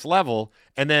highest level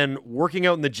and then working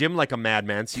out in the gym like a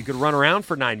madman so you could run around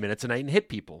for 9 minutes a night and hit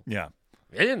people. Yeah.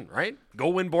 They didn't, right? Go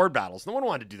win board battles. No one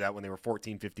wanted to do that when they were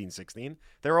 14, 15, 16.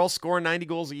 They were all scoring 90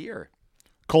 goals a year.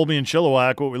 Colby and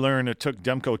Chilliwack, what we learned, it took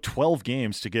Demko 12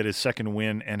 games to get his second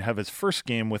win and have his first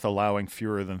game with allowing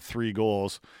fewer than 3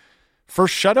 goals.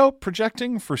 First shutout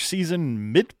projecting for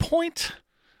season midpoint?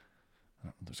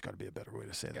 There's got to be a better way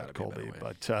to say that, Colby.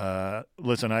 But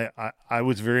listen, I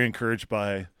was very encouraged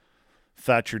by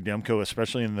Thatcher Demko,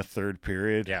 especially in the third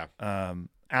period. Yeah.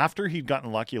 After he'd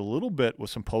gotten lucky a little bit with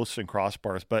some posts and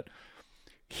crossbars, but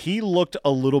he looked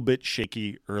a little bit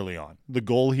shaky early on. The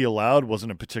goal he allowed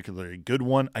wasn't a particularly good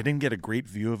one. I didn't get a great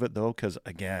view of it though, because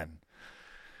again,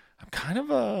 I'm kind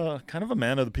of a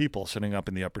man of the people sitting up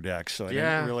in the upper deck, so I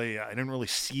didn't really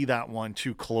see that one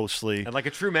too closely. And like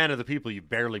a true man of the people, you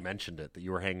barely mentioned it that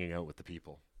you were hanging out with the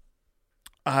people.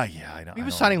 Yeah, I know. He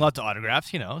was signing lots of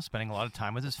autographs, spending a lot of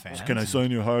time with his fans. Can I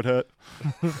sign your hard hat?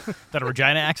 That a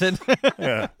Regina accent?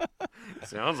 Yeah.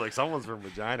 Sounds like someone's from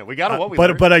Regina. We got what we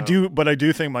learned. But I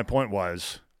do think my point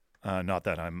was, not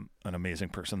that I'm an amazing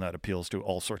person that appeals to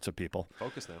all sorts of people.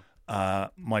 Focus now.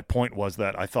 My point was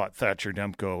that I thought Thatcher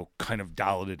Demko kind of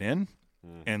dialed it in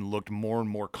and looked more and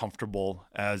more comfortable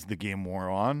as the game wore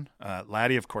on.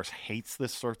 Laddie, of course, hates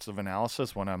this sorts of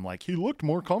analysis when I'm like, he looked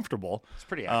more comfortable. It's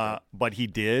pretty accurate. But he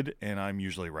did, and I'm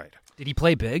usually right. Did he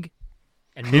play big?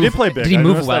 And He did play big. Did he I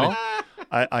move noticed well?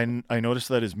 I noticed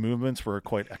that his movements were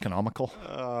quite economical.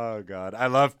 Oh, God. I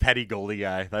love Petty Goldie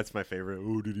Guy. That's my favorite.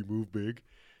 Oh, did he move big?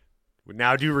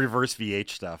 Now do reverse VH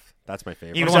stuff. That's my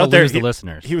favorite. He I was don't out wanna there. lose the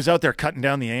listeners. He was out there cutting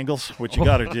down the angles, which you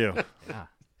got to do.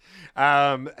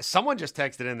 Someone just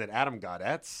texted in that Adam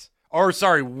Gaudette's,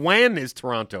 when is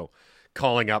Toronto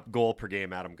calling up goal per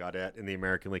game Adam Gaudette in the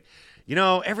American League? You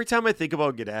know, every time I think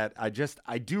about Gaudette,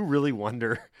 I do really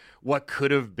wonder what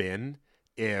could have been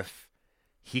if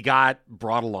he got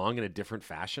brought along in a different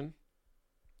fashion.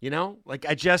 You know, like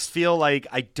I just feel like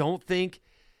I don't think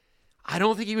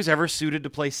he was ever suited to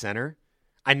play center.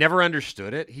 I never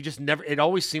understood it. He just never. It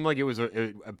always seemed like it was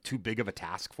a too big of a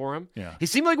task for him. Yeah. He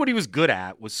seemed like what he was good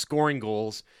at was scoring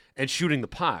goals and shooting the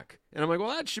puck. And I'm like, well,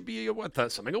 that should be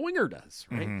something a winger does,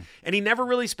 right? Mm-hmm. And he never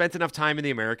really spent enough time in the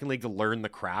American League to learn the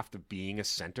craft of being a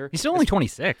center. He's still only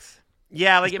 26.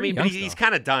 Yeah, like He's I mean, pretty but young he's still.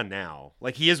 kind of done now.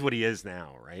 Like he is what he is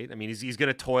now, right? I mean, he's going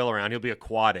to toil around. He'll be a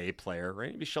quad A player,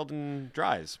 right? He'll be Sheldon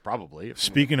Dries probably.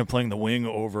 Speaking of playing the wing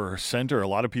over center, a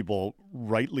lot of people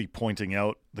rightly pointing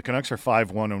out the Canucks are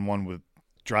 5-1-1 with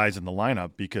Dries in the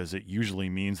lineup because it usually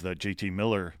means that JT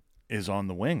Miller is on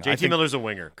the wing. JT Miller's a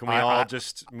winger. Can we all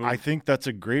just move? I think that's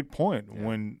a great point.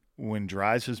 Yeah. When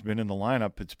Dries has been in the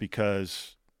lineup, it's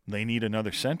because they need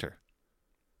another center.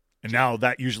 And now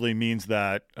that usually means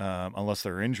that, unless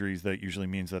there are injuries, that usually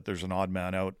means that there's an odd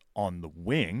man out on the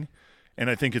wing. And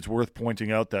I think it's worth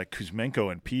pointing out that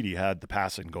Kuzmenko and Petey had the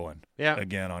passing going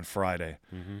again on Friday.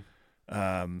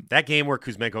 Mm-hmm. That game where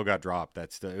Kuzmenko got dropped,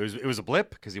 it was a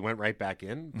blip because he went right back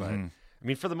in. But I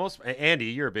mean, for the most, Andy,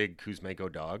 you're a big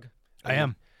Kuzmenko dog. I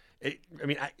am.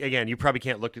 Again, you probably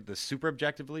can't look at this super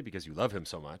objectively because you love him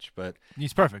so much, but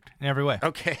He's perfect in every way.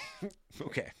 okay,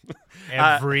 okay,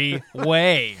 Every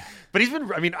way. But he's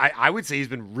been. I mean, I would say he's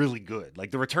been really good.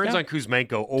 Like the returns on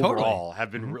Kuzmenko overall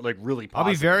have been really positive. I'll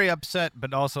be very upset,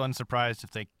 but also unsurprised if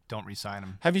they don't re-sign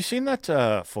him. Have you seen that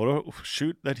photo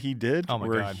shoot that he did? Oh my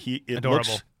where God.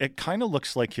 Adorable. It kind of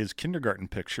looks like his kindergarten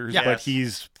pictures, Yeah. but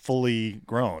he's fully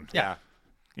grown. Yeah.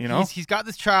 You know? He's got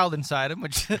this child inside him,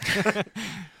 which...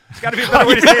 It's got to be a better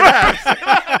way to say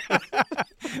that.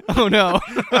 Oh, no.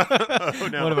 Oh,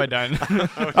 no. What have I done?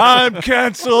 I'm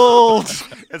canceled.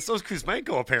 And so's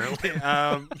Kuzmenko, apparently.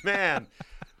 Man,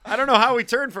 I don't know how we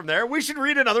turned from there. We should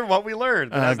read another What We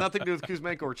Learned. That has nothing to do with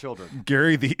Kuzmenko or children.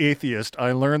 Gary the Atheist,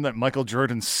 I learned that Michael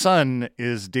Jordan's son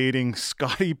is dating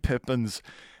Scottie Pippen's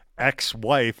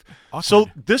ex-wife. So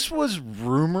this was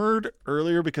rumored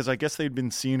earlier because I guess they'd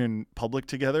been seen in public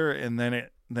together, and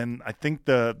then I think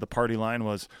the party line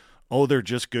was, "Oh, they're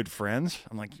just good friends."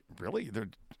 I'm like, really?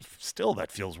 That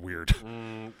feels weird.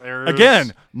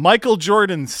 Again, Michael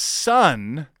Jordan's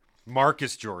son,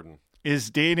 Marcus Jordan, is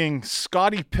dating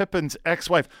Scottie Pippen's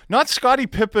ex-wife, not Scottie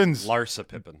Pippen's Larsa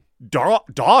Pippen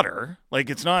daughter. Like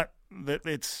it's not that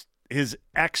it's his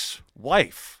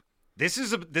ex-wife. This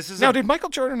is Now, did Michael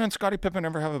Jordan and Scottie Pippen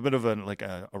ever have a bit of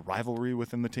a rivalry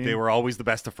within the team? They were always the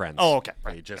best of friends. Oh, okay.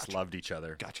 They just loved each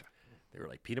other. Gotcha. They were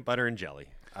like peanut butter and jelly.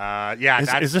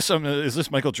 Is this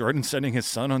Michael Jordan sending his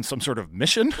son on some sort of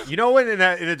mission? You know what in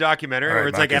the documentary where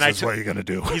it's Marcus, like, this is what you're gonna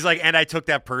do. He's like, and I took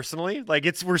that personally. Like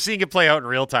we're seeing it play out in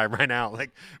real time right now.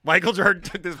 Like Michael Jordan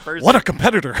took this person. What a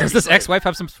competitor! Does this ex-wife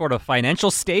have some sort of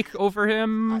financial stake over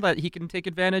him that he can take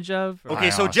advantage of? Okay,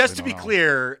 so just to be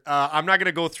clear, I'm not going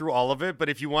to go through all of it, but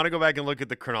if you want to go back and look at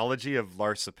the chronology of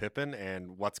Larsa Pippen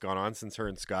and what's gone on since her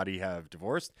and Scottie have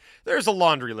divorced, there's a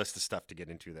laundry list of stuff to get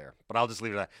into there. But I'll just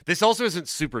leave it at that. This also isn't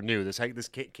super new. This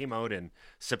came out in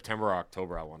September or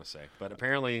October, I want to say. But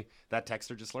apparently that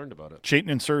texter just learned about it.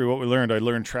 Chayton and Surrey, what we learned, I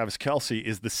learned Travis Kelce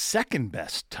is the second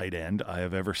best tight end I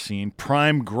have ever seen.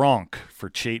 Prime Gronk for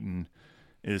Chayton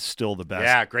is still the best.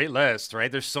 Yeah, great list,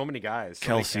 right? There's so many guys.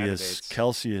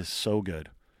 Kelce is so good.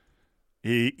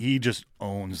 He just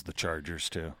owns the Chargers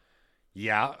too.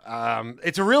 Yeah,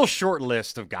 it's a real short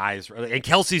list of guys, and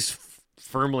Kelce's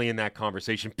firmly in that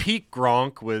conversation. Peak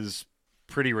Gronk was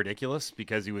pretty ridiculous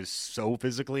because he was so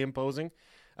physically imposing.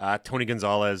 Tony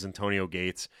Gonzalez, Antonio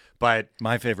Gates, but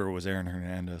my favorite was Aaron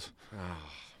Hernandez.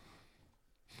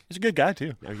 He's a good guy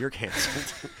too. Now you're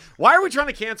canceled. Why are we trying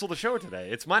to cancel the show today?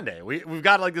 It's Monday. We've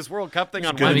got like this World Cup thing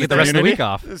on Why don't Monday. you get the rest of the week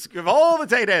off? Of all the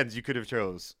tight ends you could have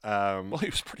chose, Well, he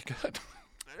was pretty good.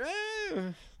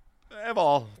 Of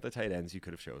all the tight ends you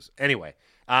could have chose. Anyway,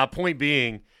 point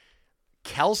being,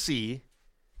 Kelce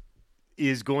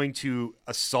is going to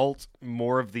assault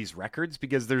more of these records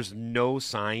because there's no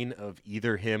sign of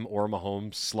either him or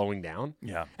Mahomes slowing down.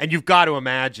 Yeah. And you've got to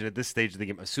imagine at this stage of the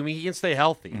game, assuming he can stay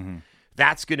healthy,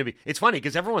 that's going to be – it's funny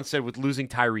because everyone said with losing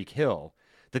Tyreek Hill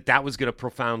that was going to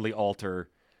profoundly alter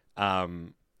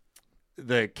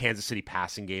the Kansas City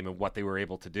passing game and what they were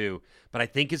able to do. But I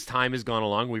think as time has gone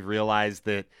along, we've realized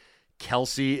that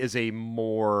Kelsey is a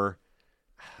more –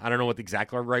 I don't know what the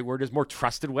exact right word is, more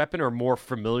trusted weapon or more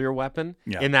familiar weapon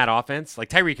in that offense. Like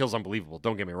Tyreek Hill's unbelievable,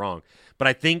 don't get me wrong. But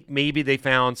I think maybe they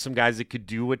found some guys that could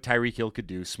do what Tyreek Hill could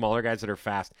do, smaller guys that are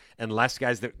fast, and less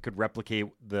guys that could replicate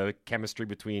the chemistry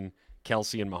between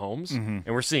Kelsey and Mahomes. And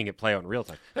we're seeing it play out in real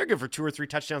time. They're good for 2 or 3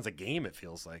 touchdowns a game, it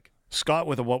feels like. Scott,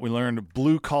 with what we learned,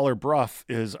 blue collar bruff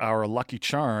is our lucky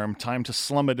charm. Time to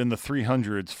slum it in the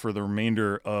 300s for the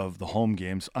remainder of the home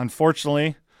games.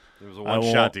 Unfortunately, it was a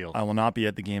one-shot deal. I will not be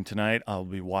at the game tonight. I'll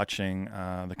be watching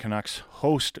the Canucks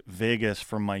host Vegas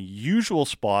from my usual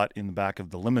spot in the back of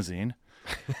the limousine.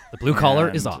 The blue collar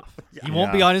is off. He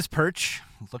won't be on his perch,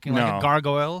 looking like a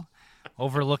gargoyle,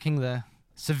 overlooking the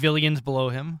civilians below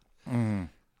him.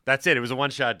 That's it. It was a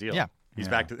one-shot deal. Yeah. He's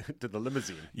back to the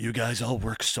limousine. You guys all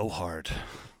work so hard.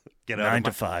 Get 9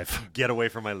 to 5. Get away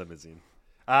from my limousine.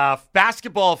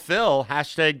 Basketball Phil,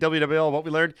 hashtag WWL, what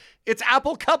we learned. It's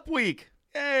Apple Cup week.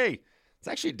 Yay. It's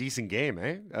actually a decent game,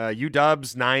 eh?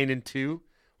 UW's 9-2.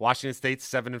 Washington State's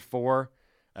 7-4.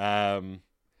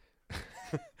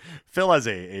 Phil has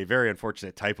a very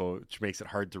unfortunate typo, which makes it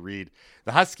hard to read.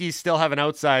 The Huskies still have an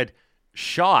outside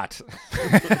shot.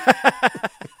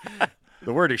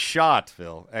 The word is shot,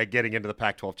 Phil, at getting into the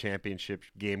Pac-12 championship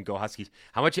game. Go Huskies.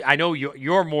 How much? I know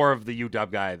you're more of the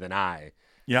UW guy than I.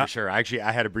 Yeah, for sure. Actually,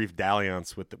 I had a brief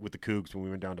dalliance with the Cougs when we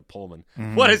went down to Pullman.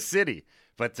 What a city!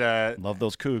 But love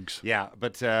those Cougs. Yeah,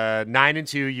 but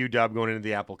 9-2 UW going into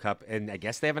the Apple Cup, and I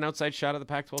guess they have an outside shot at the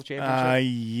Pac-12 championship.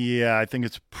 Yeah, I think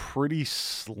it's pretty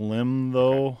slim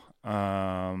though.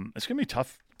 It's gonna be a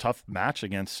tough match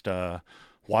against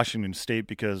Washington State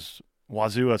because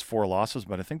Wazoo has 4 losses,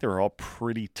 but I think they're all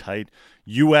pretty tight.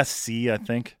 USC, I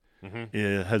think,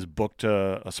 has booked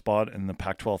a spot in the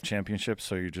Pac-12 championship,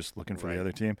 so you're just looking for the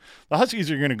other team. The Huskies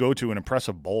are going to go to an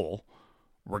impressive bowl,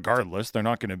 regardless. They're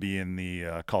not going to be in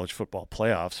the college football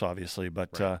playoffs, obviously,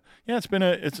 but it's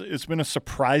been a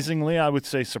surprisingly, I would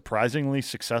say,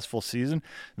 successful season.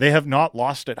 They have not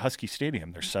lost at Husky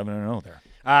Stadium. They're 7-0 there.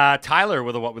 Tyler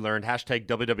with what we learned, hashtag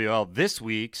WWL. This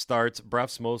week starts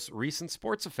Bruff's most recent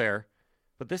sports affair.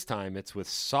 But this time it's with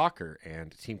soccer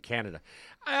and Team Canada.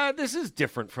 This is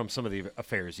different from some of the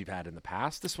affairs you've had in the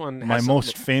past. This one has my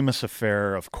most famous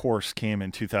affair, of course, came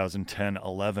in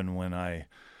 2010-11 when I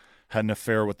had an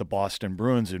affair with the Boston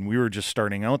Bruins, and we were just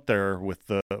starting out there with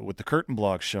the Curtain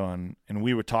Blog show, and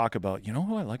we would talk about, you know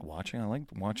who I like watching? I like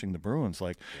watching the Bruins.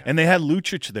 And they had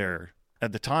Lucic there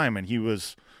at the time, and he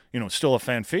was, still a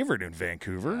fan favorite in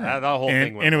Vancouver. The whole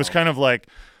thing went and it was well. kind of like,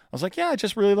 I was like, yeah, I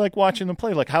just really like watching them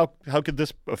play. Like, how could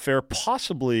this affair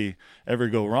possibly ever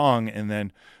go wrong? And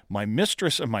then my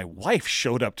mistress and my wife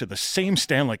showed up to the same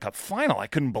Stanley Cup final. I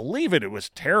couldn't believe it. It was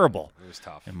terrible. It was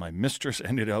tough. And my mistress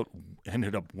ended up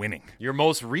winning. Your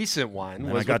most recent one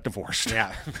and I got divorced.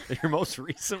 Yeah. Your most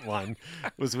recent one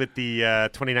was with the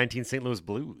 2019 St. Louis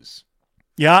Blues.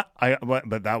 Yeah,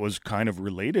 but that was kind of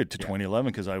related to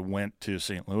 2011 because I went to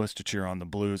St. Louis to cheer on the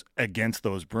Blues against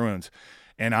those Bruins.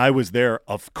 And I was there,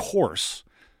 of course,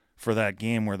 for that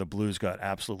game where the Blues got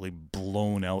absolutely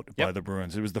blown out by the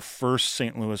Bruins. It was the first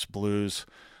St. Louis Blues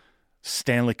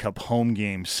Stanley Cup home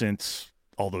game since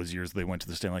all those years they went to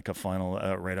the Stanley Cup final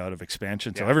right out of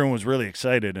expansion. So everyone was really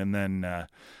excited. And then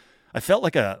I felt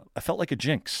like a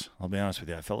jinx. I'll be honest with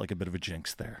you. I felt like a bit of a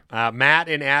jinx there. Matt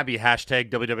and Abby,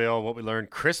 hashtag WWL, what we learned.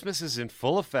 Christmas is in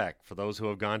full effect for those who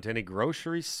have gone to any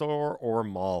grocery store or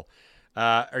mall.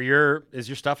 Is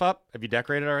your stuff up? Have you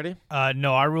decorated already?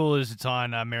 No, our rule is it's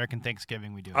on American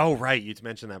Thanksgiving we do it. Oh, right. You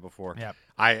mentioned that before. Yeah.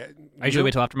 I usually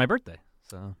wait till after my birthday.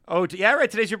 So. Oh, yeah, right.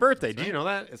 Today's your birthday. Did you know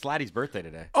that? It's Laddie's birthday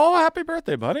today. Oh, happy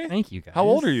birthday, buddy. Thank you, guys. How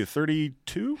old are you?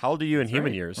 32? How old are you in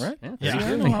human years? Right? Yeah.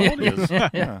 I know how old he is.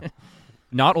 Yeah.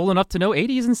 Not old enough to know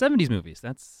 80s and 70s movies.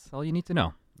 That's all you need to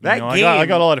know. That game, I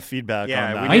got a lot of feedback on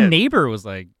that. My neighbor was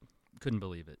like, couldn't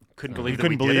believe it. Couldn't You believe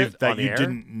couldn't believe that you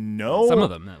didn't know? Some of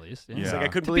them, at least. Yeah. It's like I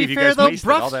couldn't To believe be you fair, guys though, wasted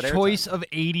all that Bruff's airtime. choice of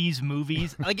 80s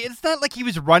movies, it's not like he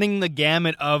was running the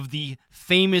gamut of the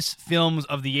famous films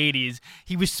of the 80s.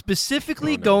 He was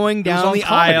specifically going down on the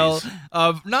aisle comedies.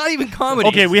 of not even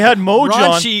comedies. Okay, we had Mo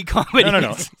John. Raunchy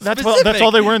comedies. No. That's all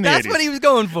they were in the 80s. That's what he was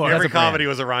going for. Every comedy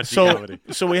was a raunchy comedy.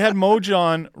 So we had Mo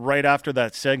John right after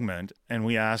that segment, and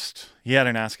he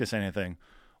hadn't asked us anything.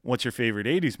 What's your favorite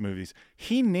 80s movies?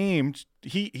 He named,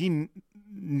 he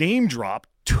name dropped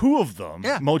two of them.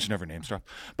 Yeah. Moj never names drop,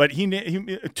 but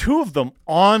he two of them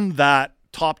on that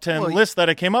top 10 list that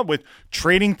I came up with,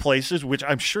 Trading Places, which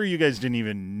I'm sure you guys didn't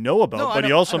even know about. No, but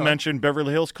he also mentioned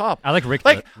Beverly Hills Cop. I like Rick.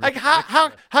 Like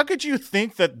how could you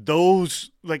think that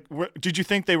those did you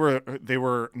think they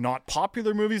were not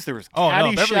popular movies? There was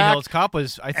Caddyshack, Beverly Hills Cop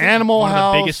was, I think, Animal one of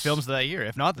House, the biggest films of that year,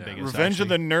 if not the biggest. Revenge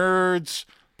actually. of the Nerds,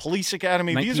 Police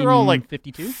Academy. These are all like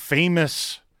 1952?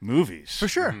 famous movies. For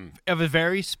sure, of a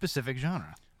very specific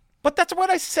genre. But that's what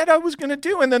I said I was going to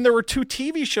do. And then there were two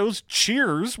TV shows,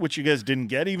 Cheers, which you guys didn't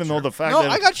get, even though the fact No,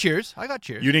 that I got Cheers.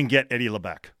 you didn't get Eddie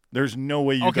LeBeck. There's no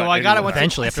way you Okay, got well, I Eddie got it LeBeck.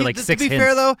 Eventually, after like 6 To be hints.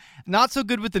 fair, though, not so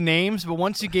good with the names, but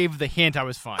once you gave the hint, I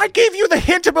was fine. I gave you the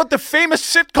hint about the famous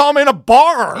sitcom in a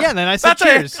bar. Yeah, and then I said That's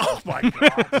Cheers. Oh, my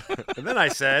God. And then I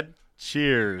said,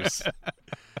 cheers.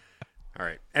 All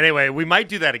right. Anyway, we might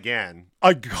do that again.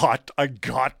 I got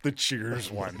the Cheers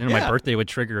one. You know, my birthday would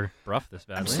trigger Bruff this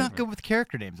badly. I'm just not good with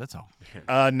character names, that's all.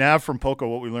 Nav from Poco,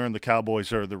 what we learned, the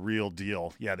Cowboys are the real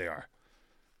deal. Yeah, they are.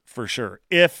 For sure.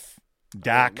 If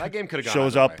Dak that game could've gone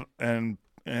shows either up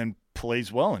and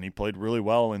plays well, and he played really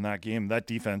well in that game, that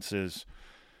defense is,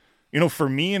 for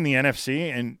me in the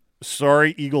NFC, and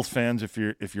sorry, Eagles fans, if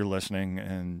you're listening,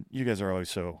 and you guys are always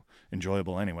so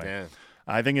enjoyable anyway. Yeah.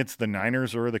 I think it's the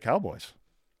Niners or the Cowboys.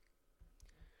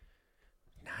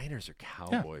 Niners or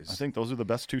Cowboys? Yeah, I think those are the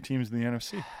best two teams in the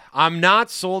NFC. I'm not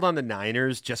sold on the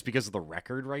Niners just because of the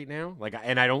record right now.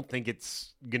 And I don't think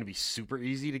it's going to be super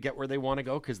easy to get where they want to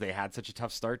go because they had such a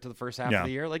tough start to the first half of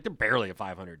the year. Like, they're barely a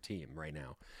 500 team right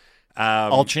now.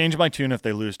 I'll change my tune if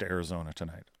they lose to Arizona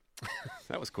tonight.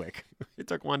 That was quick. It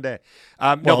took one day.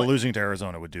 Losing to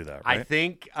Arizona would do that, right?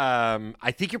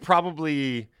 I think you're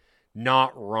probably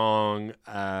not wrong.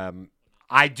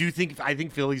 I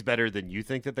think Philly's better than you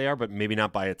think that they are, but maybe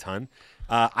not by a ton.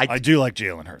 I do like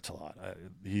Jalen Hurts a lot.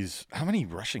 How many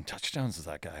rushing touchdowns does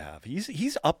that guy have?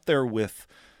 He's up there with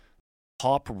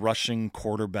top rushing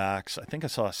quarterbacks. I think I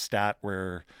saw a stat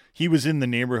where he was in the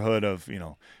neighborhood of,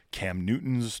 Cam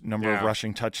Newton's number of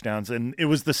rushing touchdowns, and it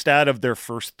was the stat of their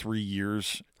first 3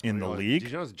 years in the league.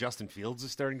 Did you know Justin Fields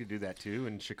is starting to do that too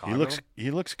in Chicago?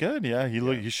 He looks good. Yeah,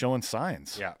 he's showing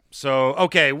signs. Yeah. So,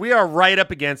 okay, we are right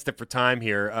up against it for time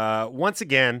here. Once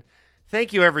again,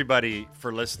 thank you everybody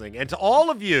for listening. And to all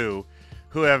of you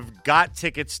who have got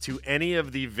tickets to any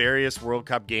of the various World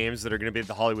Cup games that are going to be at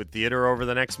the Hollywood Theater over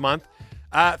the next month,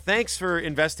 thanks for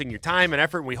investing your time and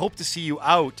effort. And we hope to see you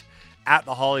out at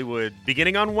the Hollywood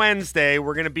beginning on Wednesday.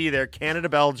 We're going to be there. Canada,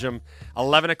 Belgium,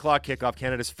 11 o'clock kickoff,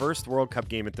 Canada's first World Cup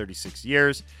game in 36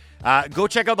 years. Go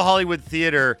check out the Hollywood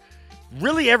Theater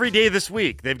really every day this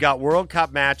week. They've got World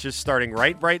Cup matches starting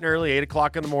bright and early, 8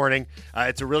 o'clock in the morning.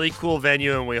 It's a really cool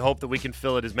venue, and we hope that we can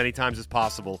fill it as many times as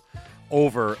possible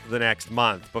over the next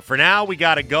month. But for now, we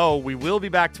got to go. We will be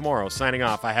back tomorrow. Signing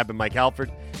off, I have been Mike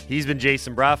Halford. He's been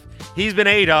Jason Bruff. He's been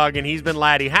A-Dog, and he's been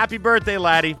Laddie. Happy birthday,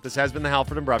 Laddie. This has been the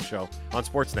Halford and Bruff Show on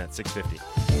Sportsnet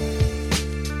 650.